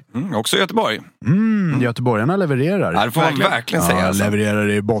Göteborg. Också Göteborg. Göteborgarna levererar. Det får man verkligen säga. Alltså. Levererar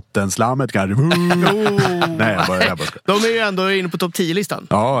i bottenslammet kanske. Nej, jag bara ska. De är ju ändå inne på topp 10-listan.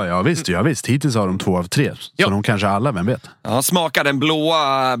 Ja, visst. Hittills har de 2 av 3. Så de kanske alla, vem vet. Ja, Smaka den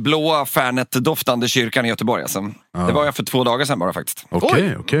blåa Fairnet-doftande kyrkan i Göteborg. Alltså. Det var jag för 2 dagar sedan bara faktiskt.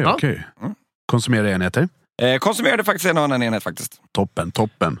 Okej. Konsumera enheter. Konsumerade faktiskt en annan enhet faktiskt. Toppen.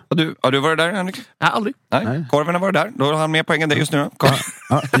 Har du varit där, Henrik? Nej, aldrig. Nej. Korven har varit där. Då har han mer poäng än dig just nu.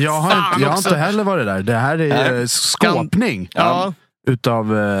 Jag har inte heller varit där. Det här är skåpning. Utav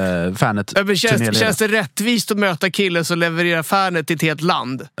Fairnet. Känns det rättvist att möta killen som levererar Fairnet till ett helt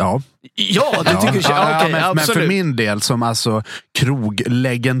land? Ja. Ja, det tycker jag. Men för min del som alltså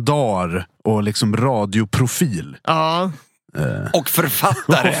kroglegendar och liksom radioprofil. Ja. Och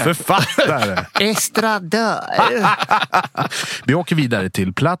författare. Estradör. Vi åker vidare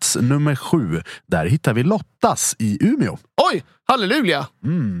till plats nummer 7. Där hittar vi Lottas i Umeå. Oj, halleluja.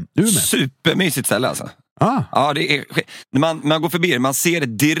 Umeå. Supermysigt ställe alltså. Ja, det är, när man går förbi det, man ser det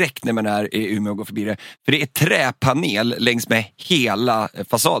direkt när man är i Umeå och går förbi det. För det är träpanel längs med hela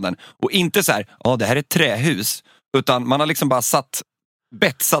fasaden. Och inte så här, det här är ett trähus. Utan man har liksom bara satt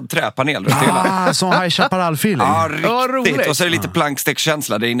betsad träpanel runt hela. Som High Chaparral-feeling. Ja, riktigt. Och så är det lite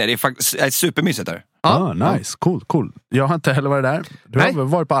plankstäckkänsla där inne. Det är faktiskt supermysigt där. Nice, cool. Jag har inte heller varit där. Du har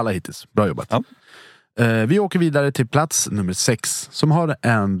varit på alla hittills. Bra jobbat. Ja. Vi åker vidare till plats nummer 6 som har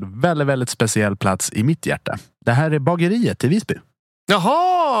en väldigt, väldigt speciell plats i mitt hjärta. Det här är bageriet i Visby.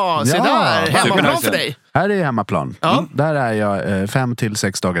 Jaha, se där. Hemmaplan för dig. Här är hemmaplan. Ja. Där är jag 5 till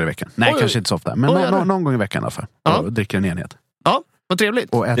 6 dagar i veckan. Nej, kanske inte så ofta. Men någon gång i veckan i alla fall. Och dricker en enhet. Ja, vad trevligt.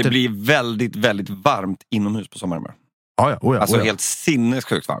 Och det blir väldigt, väldigt varmt inomhus på sommaren. Alltså helt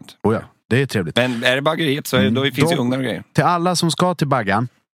sinnessjukt varmt. Det är trevligt. Men är det bageriet så då finns det ugnar och grejer. Till alla som ska till baggan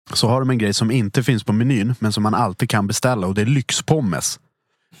så har de en grej som inte finns på menyn men som man alltid kan beställa, och det är lyxpommes.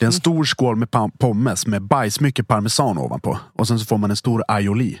 Det är en stor skål med pommes med bajsmycket parmesan ovanpå. Och sen så får man en stor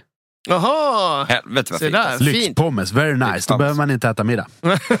aioli. Jaha! Helvete vad fint. Lyxpommes, very nice. Då behöver man inte äta middag.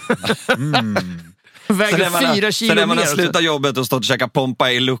 Väger 4 kilo. Så när man har slutat jobbet och stått och käkat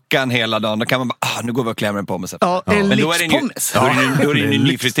pompa i luckan hela dagen, då kan man bara, nu går vi och klämmer en pommes. Ja, en lyxpommes. Då är den ju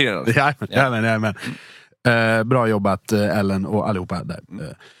nyfristerad. Jajamän. Bra jobbat Ellen och allihopa där.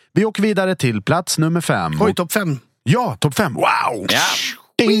 Vi åker vidare till plats nummer 5. Oj, topp 5. Ja, topp 5. Wow! Ja.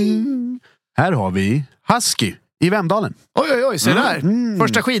 Ding! Här har vi Husky i Vemdalen. Oj, se där.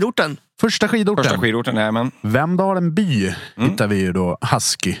 Första skidorten. Första skidorten, jajamän. Vemdalen by hittar vi ju då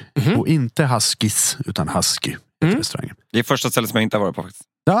Husky. Och inte Huskis, utan Husky. Restaurangen. Det är första stället som jag inte har varit på faktiskt.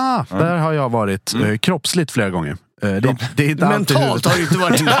 Ja, där har jag varit kroppsligt flera gånger. Det är inte mentalt har det inte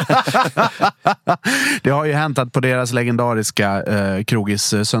varit. Det har ju hänt att på deras legendariska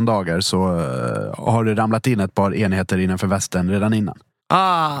krogis söndagar så har det ramlat in ett par enheter innanför västen redan innan.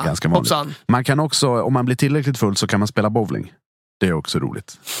 Ganska vanligt. Hoppsan. Man kan också, om man blir tillräckligt full så kan man spela bowling. Det är också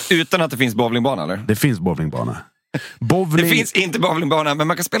roligt. Utan att det finns bowlingbana eller? Det finns bowlingbana. Det finns inte bowlingbana, men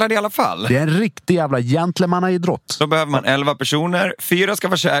man kan spela det i alla fall. Det är en riktig jävla gentlemannaidrott. Då behöver man 11 personer, 4 ska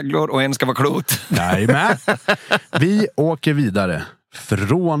vara käglor och 1 ska vara klot. Nej, men vi åker vidare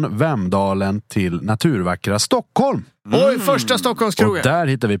från Vemdalen till naturvackra Stockholm. Oj, första Stockholmskrogen. Och där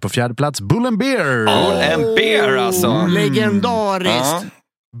hittar vi på 4:e plats Bull and Beer. Bull and Beer alltså. Legendariskt.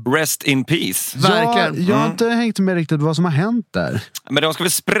 Rest in peace. Verkligen. Jag har inte hängt med riktigt vad som har hänt där. Men de ska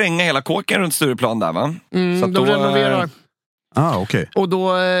väl spränga hela kåken runt Stureplan där, va? Så att de renoverar. Okej. Och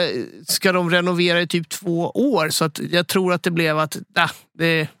då ska de renovera i typ 2 år. Så att jag tror att det blev att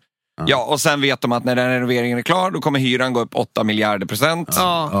det... Ja, och sen vet de att när den renoveringen är klar, då kommer hyran gå upp 8 miljarder %.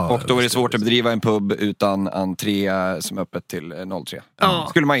 Ja. Och då är det svårt att bedriva en pub utan entré som är öppet till 03.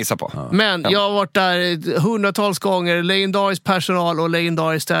 Skulle man gissa på. Men jag har varit där hundratals gånger. Legendarisk personal och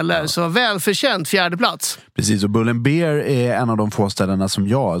legendariskt ställe. Så välförtjänt 4:e plats. Precis, och Bull and Beer är en av de få ställena som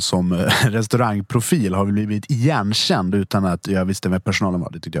jag som restaurangprofil har blivit igenkänd utan att jag visste vem personalen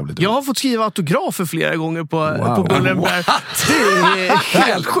var. Det tyckte jag var lite Jag har fått skriva autografer flera gånger på Bull and Beer. Det är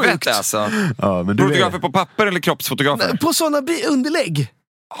helt sjukt. Alltså. Ja, men fotografer på papper eller kroppsfotografer? På sådana underlägg.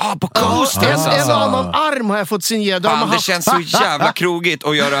 På Coast. En annan arm har jag fått signera. Det känns så jävla krogigt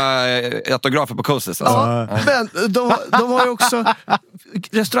att göra autografer på Coast. Alltså. Men de har ju också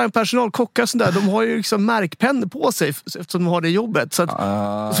restaurangpersonal, kockar och sådär, de har ju liksom märkpennor på sig eftersom de har det jobbet. Så,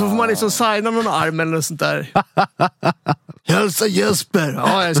 så får man liksom signa någon arm eller något sånt där. Hälsa Jesper.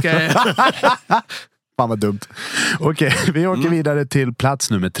 Ja, jag ska... Fan vad dumt. Okej, vi åker vidare till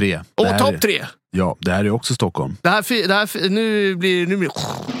plats nummer 3. Och topp 3. Ja, det här är också Stockholm. Det här nu blir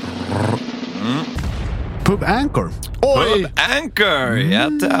Pub Anchor. Oj! Pub Anchor, ja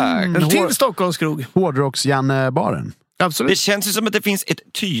tack. En till Stockholmskrog. Hårdrocks-Janne-baren. Absolut. Det känns ju som att det finns ett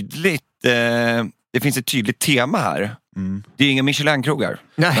tydligt tema här. Det är inga Michelin-krogar.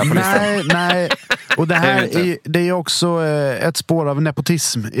 Nej. Och det här det är också ett spår av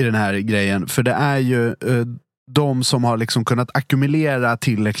nepotism i den här grejen. För det är ju de som har liksom kunnat ackumulera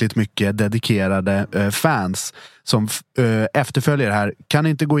tillräckligt mycket dedikerade fans som efterföljer det här. Kan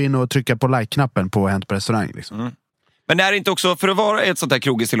inte gå in och trycka på like-knappen på Hänt på restaurang. Liksom. Men det är inte också, för att vara ett sånt här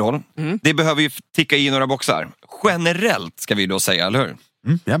krogistillhåll, det behöver ju ticka i några boxar. Generellt ska vi då säga, eller hur?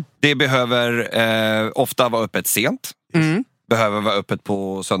 Yeah. Det behöver ofta vara öppet sent. Behöver vara öppet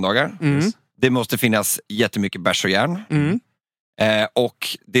på söndagar. Det måste finnas jättemycket bärs och järn.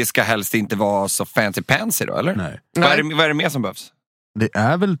 Och det ska helst inte vara så fancy-pansy då, eller? Nej. Vad är det mer som behövs? Det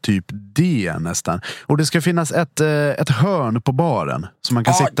är väl typ det nästan. Och det ska finnas ett hörn på baren som man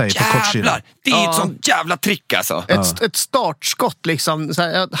kan sitta i på kortsidan. Det är ett sånt jävla trick alltså. Ett startskott liksom. Så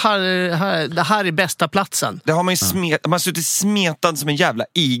här, det här är bästa platsen. Det har man ju man har suttit smetad som en jävla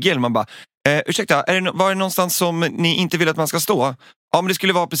igel. Man bara, ursäkta, var det någonstans som ni inte vill att man ska stå? Ja, men det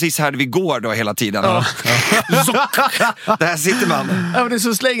skulle vara precis här vi går då hela tiden. Ja. Där sitter man. Ja, det är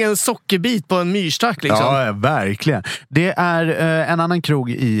så slänga en sockerbit på en myrstack liksom. Ja, verkligen. Det är en annan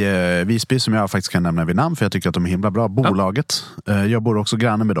krog i Visby som jag faktiskt kan nämna vid namn, för jag tycker att de är himla bra. Bolaget. Jag bor också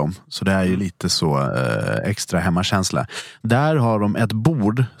granne med dem, så det är ju lite så extra hemmakänsla. Där har de ett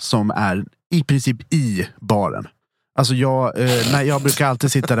bord som är i princip i baren. Alltså jag brukar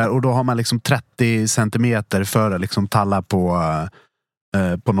alltid sitta där och då har man liksom 30 centimeter för att liksom talla på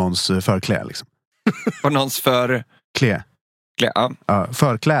någons förklä liksom. På någons klä. Ja.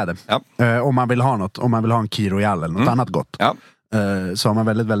 Förkläde. Ja. Om man vill ha något, om man vill ha en Kir Royal eller något annat gott. Ja. Så har man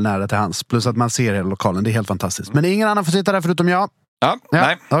väldigt, väldigt nära till hands. Plus att man ser hela lokalen, det är helt fantastiskt. Men ingen annan får sitta där förutom jag. Ja,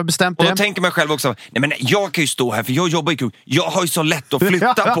 nej. Jag har bestämt och det. då tänker man själv också, nej men jag kan ju stå här för jag jobbar i krog. Jag har ju så lätt att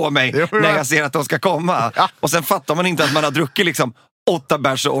flytta på mig när jag ser att de ska komma. Och sen fattar man inte att man har druckit liksom 8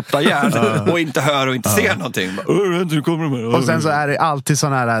 bärs och 8 järn och inte hör och inte ser någonting. Och sen så är det alltid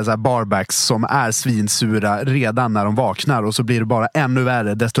såna här barbacks som är svinsura redan när de vaknar, och så blir det bara ännu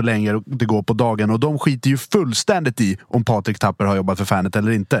värre desto längre det går på dagen, och de skiter ju fullständigt i om Patrik Tapper har jobbat för Fanet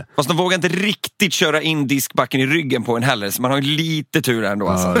eller inte. Fast de vågar inte riktigt köra in diskbacken i ryggen på en heller, så man har ju lite tur ändå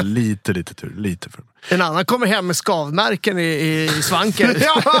alltså. Ja, lite tur, lite för. En annan kommer hem med skavmärken i svanken.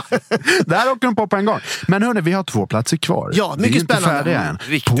 Ja, där åker de på en gång. Men hörni, vi har 2 platser kvar. Ja, mycket spännande.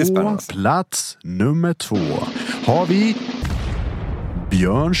 Riktigt spännande. På plats nummer 2 har vi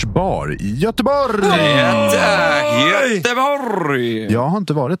Björns bar i Göteborg. Göteborg! Jag har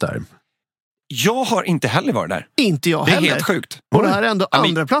inte varit där. Jag har inte heller varit där. Inte jag heller. Det är helt sjukt. Och det här är ändå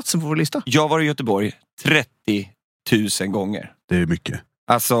andra platsen på vår lista. Jag var i Göteborg 30 000 gånger. Det är mycket.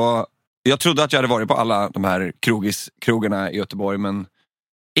 Alltså, jag trodde att jag hade varit på alla de här krogarna i Göteborg, men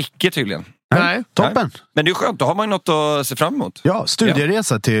icke tydligen. Nej, toppen. Nej. Men det är skönt, då har man något att se fram emot. Ja,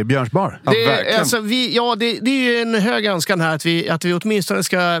 studieresa till Björns bar. Det är ju en hög önskan här att vi åtminstone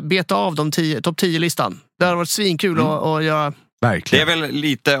ska beta av topp 10-listan. Det har varit svinkul att göra. Verkligen. Det är väl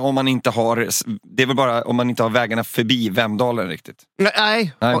lite om man inte har, det är väl bara om man inte har vägarna förbi Vemdalen riktigt.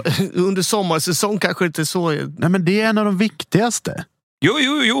 Nej. Under sommarsäsong kanske inte så. Nej, men det är en av de viktigaste.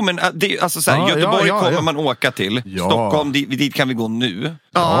 Jo, men det, alltså så här, Göteborg kommer man åka till. Ja. Stockholm, dit kan vi gå nu.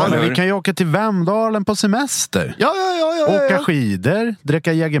 Ja, men vi kan ju åka till Vemdalen på semester. Ja. Åka skidor,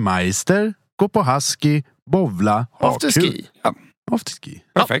 dricka Jägermeister, gå på husky, bowla, afterski. Ja. Afterski.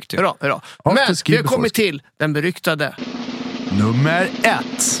 Perfekt. Ja. Bra. Men vi har kommit till den beryktade nummer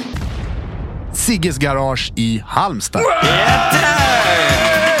 1. Sigges garage i Halmstad.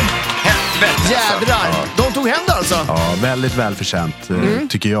 Jädrar, de tog hem det alltså. Ja, väldigt välförtjänt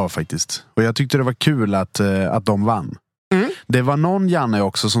tycker jag faktiskt. Och jag tyckte det var kul att de vann. Det var någon Janne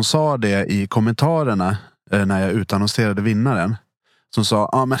också som sa det i kommentarerna när jag utannonserade vinnaren. Som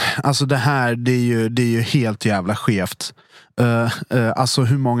sa, men alltså det här det är ju helt jävla skevt. Alltså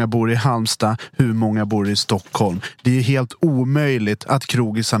hur många bor i Halmstad, hur många bor i Stockholm. Det är helt omöjligt att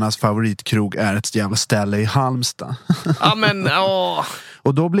krogisarnas favoritkrog är ett jävla ställe i Halmstad.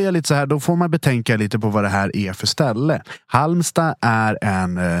 Och då blir jag lite så här, då får man betänka lite på vad det här är för ställe. Halmstad är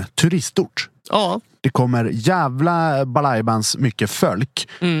en turistort. Ja. Det kommer jävla balajbans mycket folk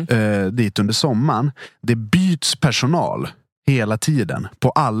dit under sommaren. Det byts personal hela tiden på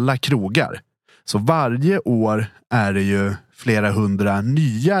alla krogar. Så varje år är det ju flera hundra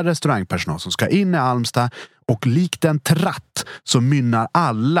nya restaurangpersonal som ska in i Halmstad, och likt en tratt så mynnar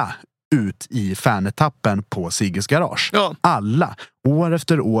alla ut i fanetappen på Sigges garage. Ja. Alla. År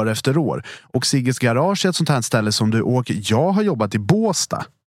efter år efter år. Och Sigges garage är ett sånt här ställe som du åker. Jag har jobbat i Båstad.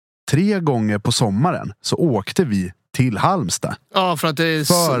 3 gånger på sommaren så åkte vi till Halmstad. Ja,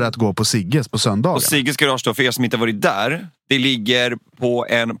 för att gå på Sigges på söndagen. Och Sigges garage då, för er som inte varit där, det ligger på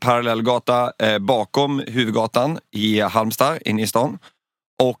en parallellgata bakom huvudgatan i Halmstad, inne i stan.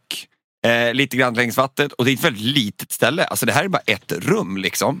 Och lite grann längs vattnet. Och det är ett väldigt litet ställe. Alltså det här är bara ett rum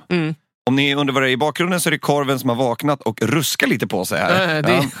liksom. Om ni undrar vad det är i bakgrunden så är det korven som har vaknat och ruskar lite på sig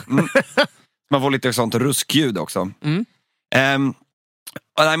här. Man får lite sånt ruskljud också.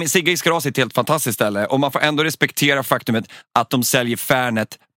 Sigges garage är ett helt fantastiskt ställe. Och man får ändå respektera faktumet att de säljer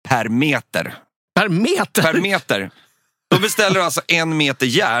Fernet per meter. Per meter. Då beställer du alltså 1 meter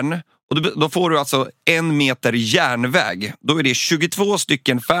järn. Och då får du alltså 1 meter järnväg. Då är det 22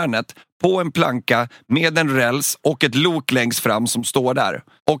 stycken Fernet på en planka med en räls och ett lok längst fram som står där.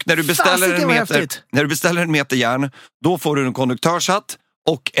 Och när du beställer en meter järn, då får du en konduktörshatt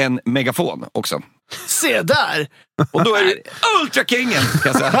och en megafon också. Se där! Och då är det ultrakingen,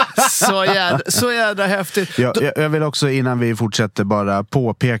 kan jag säga. Så jävla häftigt. Jag vill också, innan vi fortsätter, bara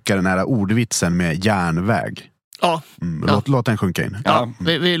påpeka den här ordvitsen med järnväg. Ja. Låt den sjunka in. Ja,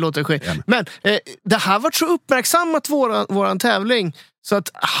 vi låter ske. Men det här var så uppmärksammat, våran tävling, så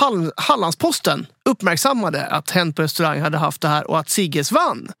att Hallandsposten uppmärksammade att Hänt på restaurang hade haft det här och att Sigges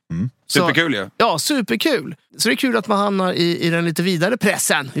vann. Superkul ju. Ja, superkul. Så det är kul att man hamnar i den lite vidare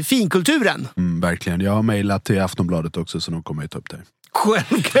pressen, i finkulturen. Verkligen. Jag har mejlat till Aftonbladet också, så de kommer ju ta upp det.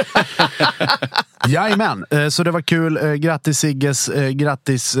 Självklart. Jajamän, så det var kul. Grattis Sigges,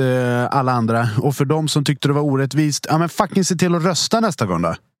 grattis alla andra. Och för de som tyckte det var orättvist, ja men fucking se till att rösta nästa gång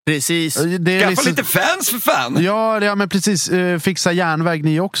då. Precis. Skaffa lite fans för fan. Ja, men precis. Fixa järnväg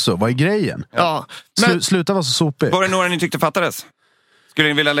ni också. Vad är grejen? Ja. Sluta vara så sopig. Var det några ni tyckte fattades? Skulle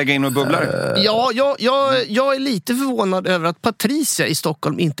ni vilja lägga in och bubblar? Jag är lite förvånad över att Patricia i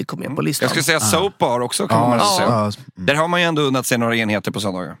Stockholm inte kom med på listan. Jag skulle säga Soap Bar också, kan man säga. Där har man ju ändå unnat sig några enheter på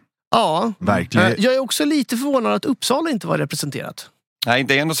söndagar. Ja, verkligen. Jag är också lite förvånad att Uppsala inte var representerat. Nej,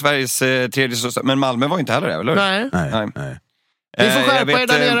 inte ändå Sveriges tredje största. Men Malmö var inte heller det, eller? Nej. Ni får skärpa er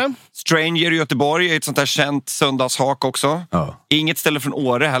där nere. Stranger i Göteborg är ett sånt där känt söndagshak också. Inget ställe från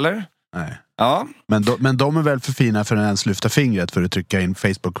Åre heller. Nej. Ja. Men de är väl för fina för att ens lyfta fingret för att trycka in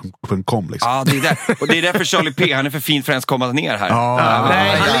facebook.com liksom. Ja, det är där. Och det är därför Charlie P, han är för fin för att ens komma ner här.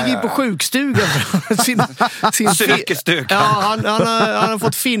 Nej, han ligger på sjukstugan sin Styrkestug. Ja, han har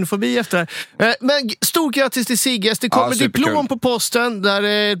fått finfobi efter det. Men stort grattis till Sigges. Det kommer diplom på posten där det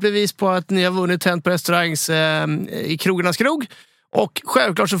är ett bevis på att ni har vunnit Hänt på restaurangs i Krogarnas krog. Och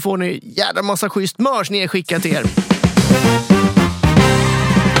självklart så får ni jävla massa schysst mörs nedskickat till er.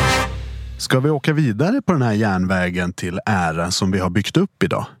 Ska vi åka vidare på den här järnvägen till ära som vi har byggt upp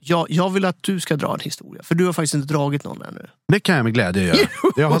idag? Ja, jag vill att du ska dra en historia. För du har faktiskt inte dragit någon ännu. Det kan jag med glädje göra.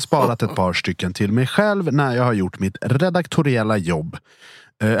 Jag har sparat ett par stycken till mig själv när jag har gjort mitt redaktoriella jobb.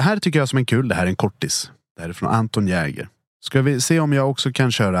 Här tycker jag som en kul, det här är en kortis. Det här är från Anton Jäger. Ska vi se om jag också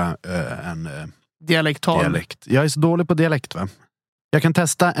kan köra en dialekt. Jag är så dålig på dialekt, va? Jag kan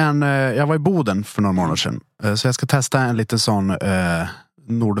testa jag var i Boden för några månader sedan. Så jag ska testa en liten sån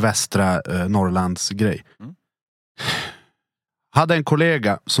nordvästra Norrlands grej. Hade en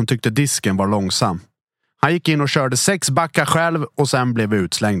kollega som tyckte disken var långsam. Han gick in och körde 6 backar själv och sen blev vi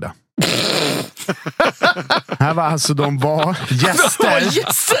utslängda. Här var alltså de var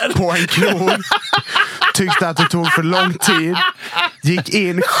gäster på en krog. Tyckte att det tog för lång tid. Gick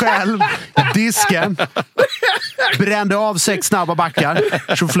in själv i disken. Brände av 6 snabba backar.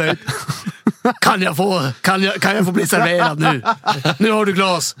 Tjoflöjt. Kan jag få bli serverad nu? Nu har du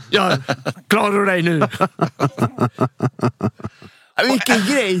glas. Ja, klarar du dig nu? Vilken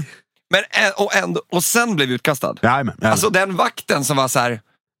grej. Men och sen blev utkastad. Jajamän. Alltså den vakten som var så här: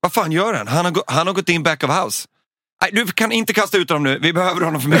 vad fan gör han? Han har gått in back of house. Nej, du kan inte kasta ut honom nu. Vi behöver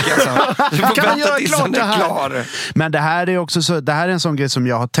honom för mycket. Alltså. Du får vänta tills han är klar. Men det här är också så, det här är en sån grej som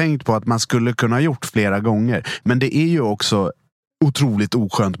jag har tänkt på att man skulle kunna ha gjort flera gånger. Men det är ju också otroligt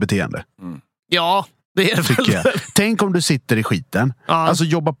oskönt beteende. Ja, det är det tycker jag. Tänk om du sitter i skiten. Alltså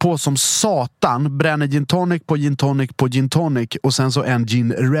jobbar på som satan. Bränner gin tonic på gin tonic på gin tonic. Och sen så en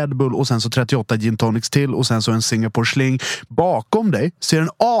gin Red Bull. Och sen så 38 gin tonics till. Och sen så en Singapore sling. Bakom dig ser en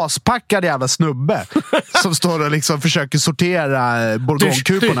aspackad jävla snubbe. Som står och liksom försöker sortera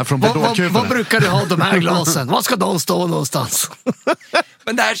bourgognekuporna från bordeauxkuporna. Vad brukar du ha de här glasen? Var ska de stå någonstans?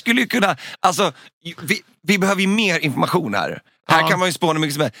 Men det här skulle ju kunna... Alltså, vi behöver ju mer information här. Här kan man ju spåna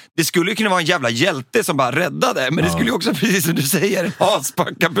mycket som är. Det skulle ju kunna vara en jävla hjälte som bara räddade. Men det skulle ju också, precis som du säger, en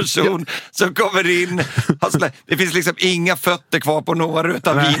aspackad person som kommer in. Alltså, det finns liksom inga fötter kvar på några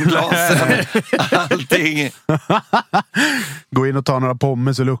utav vinglasen. Allting. Gå in och ta några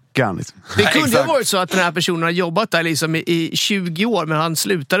pommes i luckan. Liksom. Det kunde ha varit så att den här personen har jobbat där liksom i 20 år. Men han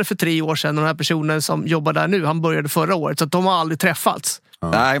slutade för 3 år sedan. Och den här personen som jobbar där nu, han började förra året. Så att de har aldrig träffats.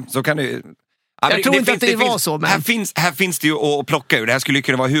 Nej, så kan det ju... Jag tror inte att det var så. Men... Här finns det ju att plocka ur. Det här skulle ju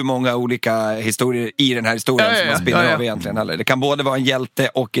kunna vara hur många olika historier i den här historien som man spinner av egentligen. Eller? Det kan både vara en hjälte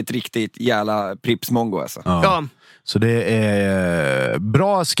och ett riktigt jävla pripsmongo. Alltså. Ja. Så det är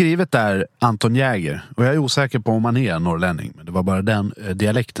bra skrivet där, Anton Jäger. Och jag är osäker på om man är norrlänning. Men det var bara den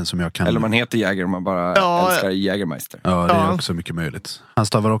dialekten som jag kan... Eller om man heter Jäger och man bara älskar Jägermeister. Ja, det är också mycket möjligt. Han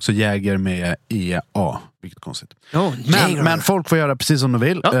stavar också Jäger med EA. Vilket konstigt. Men folk får göra precis som de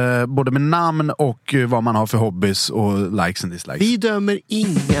vill. Både med namn och vad man har för hobbies och likes and dislikes. Vi dömer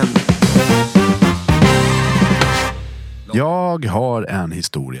ingen. Jag har en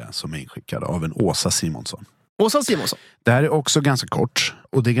historia som är inskickad av en Åsa Simonsson. Åsa Simonsson. Det här är också ganska kort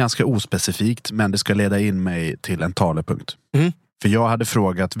och det är ganska ospecifikt, men det ska leda in mig till en talepunkt. För jag hade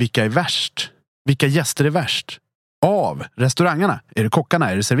frågat, vilka är värst? Vilka gäster är värst? Av restaurangerna? Är det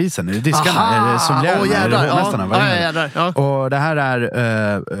kockarna? Är det servisen? Är det diskarna? Är det sommelierna? Är det hovmästarna? Och det här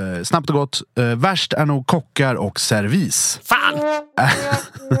är snabbt och gott. Värst är nog kockar och servis. Fan!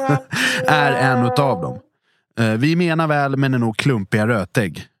 Är en utav dem. Vi menar väl, men är nog klumpiga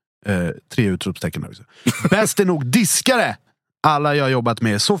rötägg. 3 utropstecken också. Bäst är nog diskare. Alla jag jobbat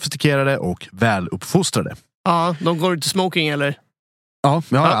med är sofistikerade och väluppfostrade. Ja, de går ut till smoking eller? Ja,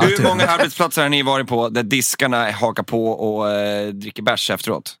 hur många arbetsplatser har ni varit på där diskarna hakar på och dricker bärs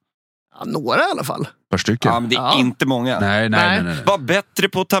efteråt? Ja, några i alla fall. Par stycken. Ja, men det är inte många. Nej. Var bättre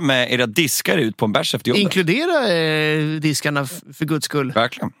på att ta med era diskar ut på en bärs efter jobbet. Inkludera diskarna för guds skull.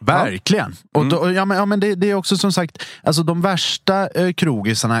 Verkligen. Och då, men det är också som sagt, alltså de värsta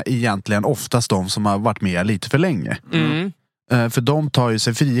krogisarna är egentligen oftast de som har varit med lite för länge. För de tar ju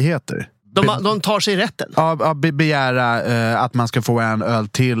sig friheter. De tar sig rätten. Ja, begära att man ska få en öl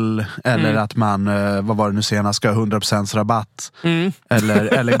till. Eller att man, vad var det nu senast, ska ha 100% rabatt.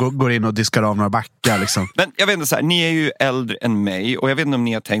 Eller går in och diskar av några backar liksom. Men jag vet inte så här, ni är ju äldre än mig. Och jag vet inte om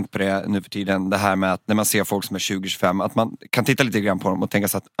ni har tänkt på det nu för tiden. Det här med att när man ser folk som är 20-25, att man kan titta lite grann på dem och tänka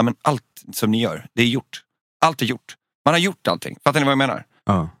så att men allt som ni gör, det är gjort. Allt är gjort. Man har gjort allting. Fattar ni vad jag menar?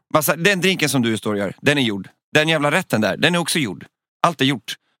 Ja. Den drinken som du står och gör, den är gjord. Den jävla rätten där, den är också gjord. Allt är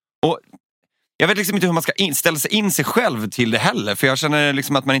gjort. Och jag vet liksom inte hur man ska ställa sig in sig själv till det heller. För jag känner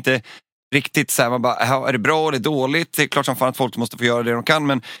liksom att man inte riktigt så här, man bara, är det bra eller dåligt? Det är klart som fan att folk måste få göra det de kan.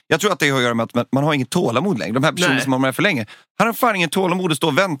 Men jag tror att det har att göra med att man har ingen tålamod längre. De här personerna som har med för länge. Han har fan ingen tålamod att stå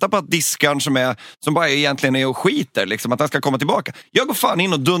och vänta på att diskarn som bara egentligen är och skiter. Liksom, att han ska komma tillbaka. Jag går fan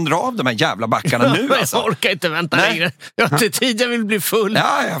in och dundrar av de här jävla backarna nu. Alltså. Jag orkar inte vänta längre. Jag har inte tid, jag vill bli full.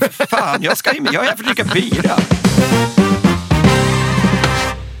 Ja, fan. Jag är här för att dricka bira.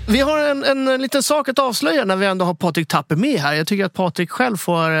 Vi har en liten sak att avslöja när vi ändå har Patrik Tapper med här. Jag tycker att Patrik själv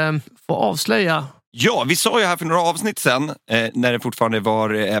får avslöja. Ja, vi sa ju här för några avsnitt sen, när det fortfarande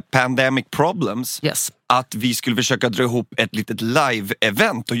var Pandemic Problems, att vi skulle försöka dra ihop ett litet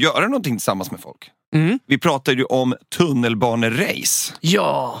live-event och göra någonting tillsammans med folk. Vi pratade ju om tunnelbanerace.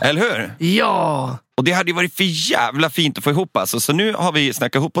 Ja. Eller hur? Ja. Och det hade ju varit för jävla fint att få ihop alltså. Så nu har vi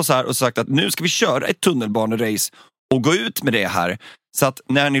snackat ihop oss här och sagt att nu ska vi köra ett tunnelbanerace och gå ut med det här. Så att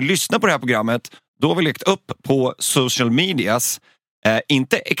när ni lyssnar på det här programmet, då har vi lagt upp på social medias,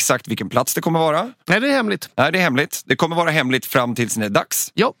 inte exakt vilken plats det kommer vara. Nej, det är hemligt. Nej, det är hemligt. Det kommer vara hemligt fram tills det är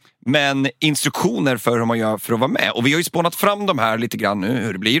dags. Ja. Men instruktioner för hur man gör för att vara med. Och vi har ju spånat fram de här lite grann nu,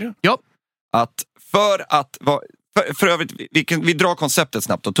 hur det blir. Ja. Att för övrigt, vi drar konceptet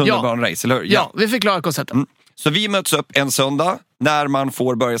snabbt och tunnelbanerace, eller hur? Ja, vi förklarar konceptet. Så vi möts upp en söndag när man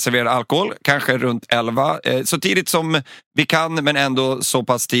får börja servera alkohol, kanske runt 11. Så tidigt som vi kan, men ändå så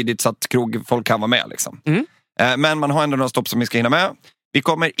pass tidigt så att krogfolk kan vara med. Liksom. Men man har ändå några stopp som vi ska hinna med. Vi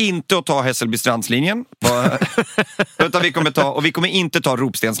kommer inte att ta Hässelby-Strandslinjen. Utan vi kommer inte ta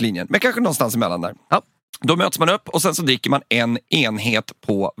Ropstenslinjen. Men kanske någonstans emellan där. Ja. Då möts man upp och sen så dricker man en enhet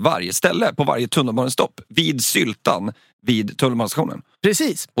på varje ställe. På varje tunnelbanestopp. Vid Syltan. Vid tunnelbanestationen.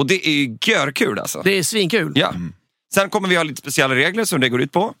 Precis. Och det är ju görkul alltså. Det är svinkul. Ja. Sen kommer vi ha lite speciella regler som det går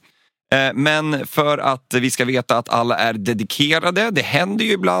ut på. Men för att vi ska veta att alla är dedikerade. Det händer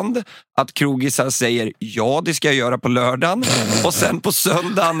ju ibland att krogisar säger ja, det ska jag göra på lördagen. Och sen på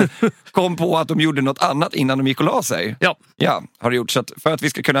söndagen kom på att de gjorde något annat innan de gick och la sig. Ja, har det gjort. Så att för att vi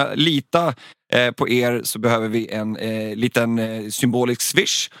ska kunna lita på er så behöver vi en liten symbolisk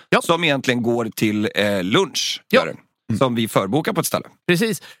swish som egentligen går till lunch. Som vi förbokar på ett ställe.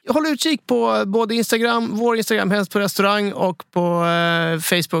 Precis. Håll utkik på både Instagram, vår Instagram Hänt på restaurang och på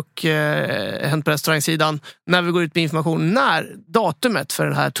Facebook Hänt på restaurangsidan när vi går ut med information när datumet för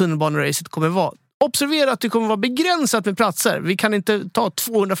det här tunnelbaneracet kommer vara. Observera att det kommer vara begränsat med platser. Vi kan inte ta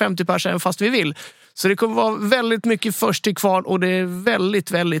 250 personer fast vi vill. Så det kommer vara väldigt mycket först till kvar och det är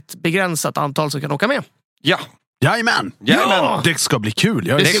väldigt, väldigt begränsat antal som kan åka med. Ja. Jajamän! Ja! Det ska bli kul.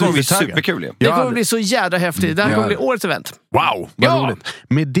 Det kommer bli superkul. Det kommer bli så jävla häftigt. Det här kommer bli årets event. Wow, vad roligt.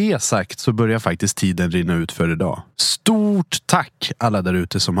 Med det sagt så börjar faktiskt tiden rinna ut för idag. Stort tack alla där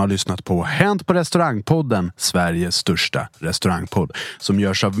ute som har lyssnat på Hänt på restaurangpodden, Sveriges största restaurangpodd, som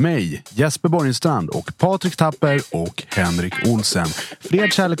görs av mig, Jesper Borgenstrand och Patrik Tapper och Henrik Olsen.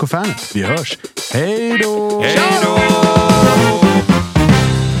 Fred, kärlek och fanet. Vi hörs. Hej då! Hej då!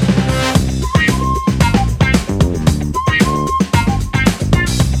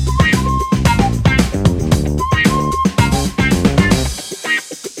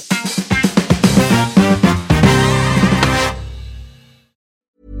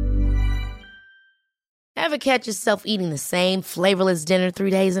 Ever catch yourself eating the same flavorless dinner 3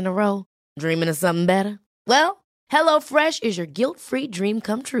 days in a row? Dreaming of something better? Well, HelloFresh is your guilt-free dream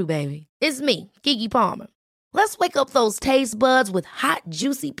come true, baby. It's me, Keke Palmer. Let's wake up those taste buds with hot,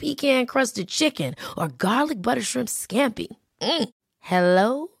 juicy pecan-crusted chicken or garlic butter shrimp scampi.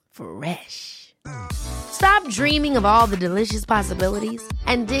 Hello Fresh. Stop dreaming of all the delicious possibilities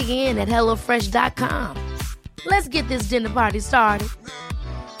and dig in at HelloFresh.com. Let's get this dinner party started.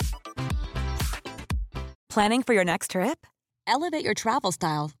 Planning for your next trip? Elevate your travel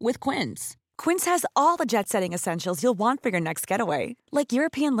style with Quince. Quince has all the jet-setting essentials you'll want for your next getaway, like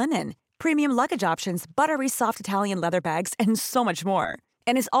European linen, premium luggage options, buttery soft Italian leather bags, and so much more.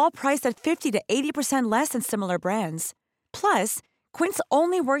 And is all priced at 50 to 80% less than similar brands. Plus, Quince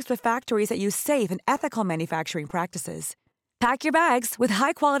only works with factories that use safe and ethical manufacturing practices. Pack your bags with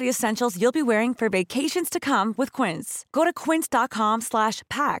high-quality essentials you'll be wearing for vacations to come with Quince. Go to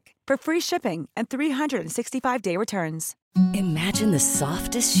quince.com/pack for free shipping and 365-day returns. Imagine the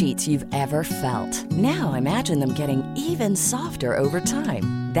softest sheets you've ever felt. Now imagine them getting even softer over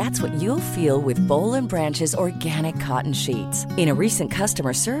time. That's what you'll feel with Boll & Branch's organic cotton sheets. In a recent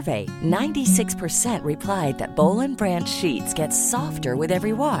customer survey, 96% replied that Boll & Branch sheets get softer with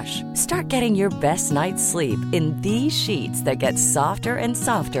every wash. Start getting your best night's sleep in these sheets that get softer and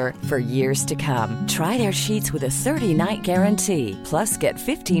softer for years to come. Try their sheets with a 30-night guarantee. Plus, get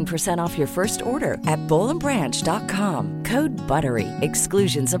 15% off your first order at bollandbranch.com. Code BUTTERY.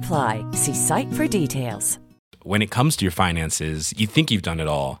 Exclusions apply. See site for details. When it comes to your finances, you think you've done it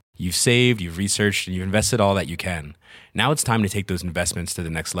all. You've saved, you've researched, and you've invested all that you can. Now it's time to take those investments to the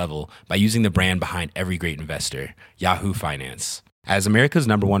next level by using the brand behind every great investor, Yahoo Finance. As America's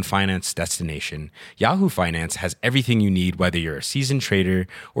 #1 finance destination, Yahoo Finance has everything you need, whether you're a seasoned trader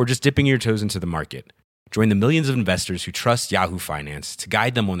or just dipping your toes into the market. Join the millions of investors who trust Yahoo Finance to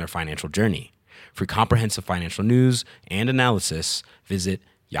guide them on their financial journey. For comprehensive financial news and analysis, visit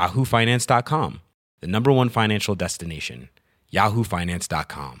yahoofinance.com. The #1 financial destination,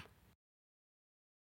 yahoofinance.com.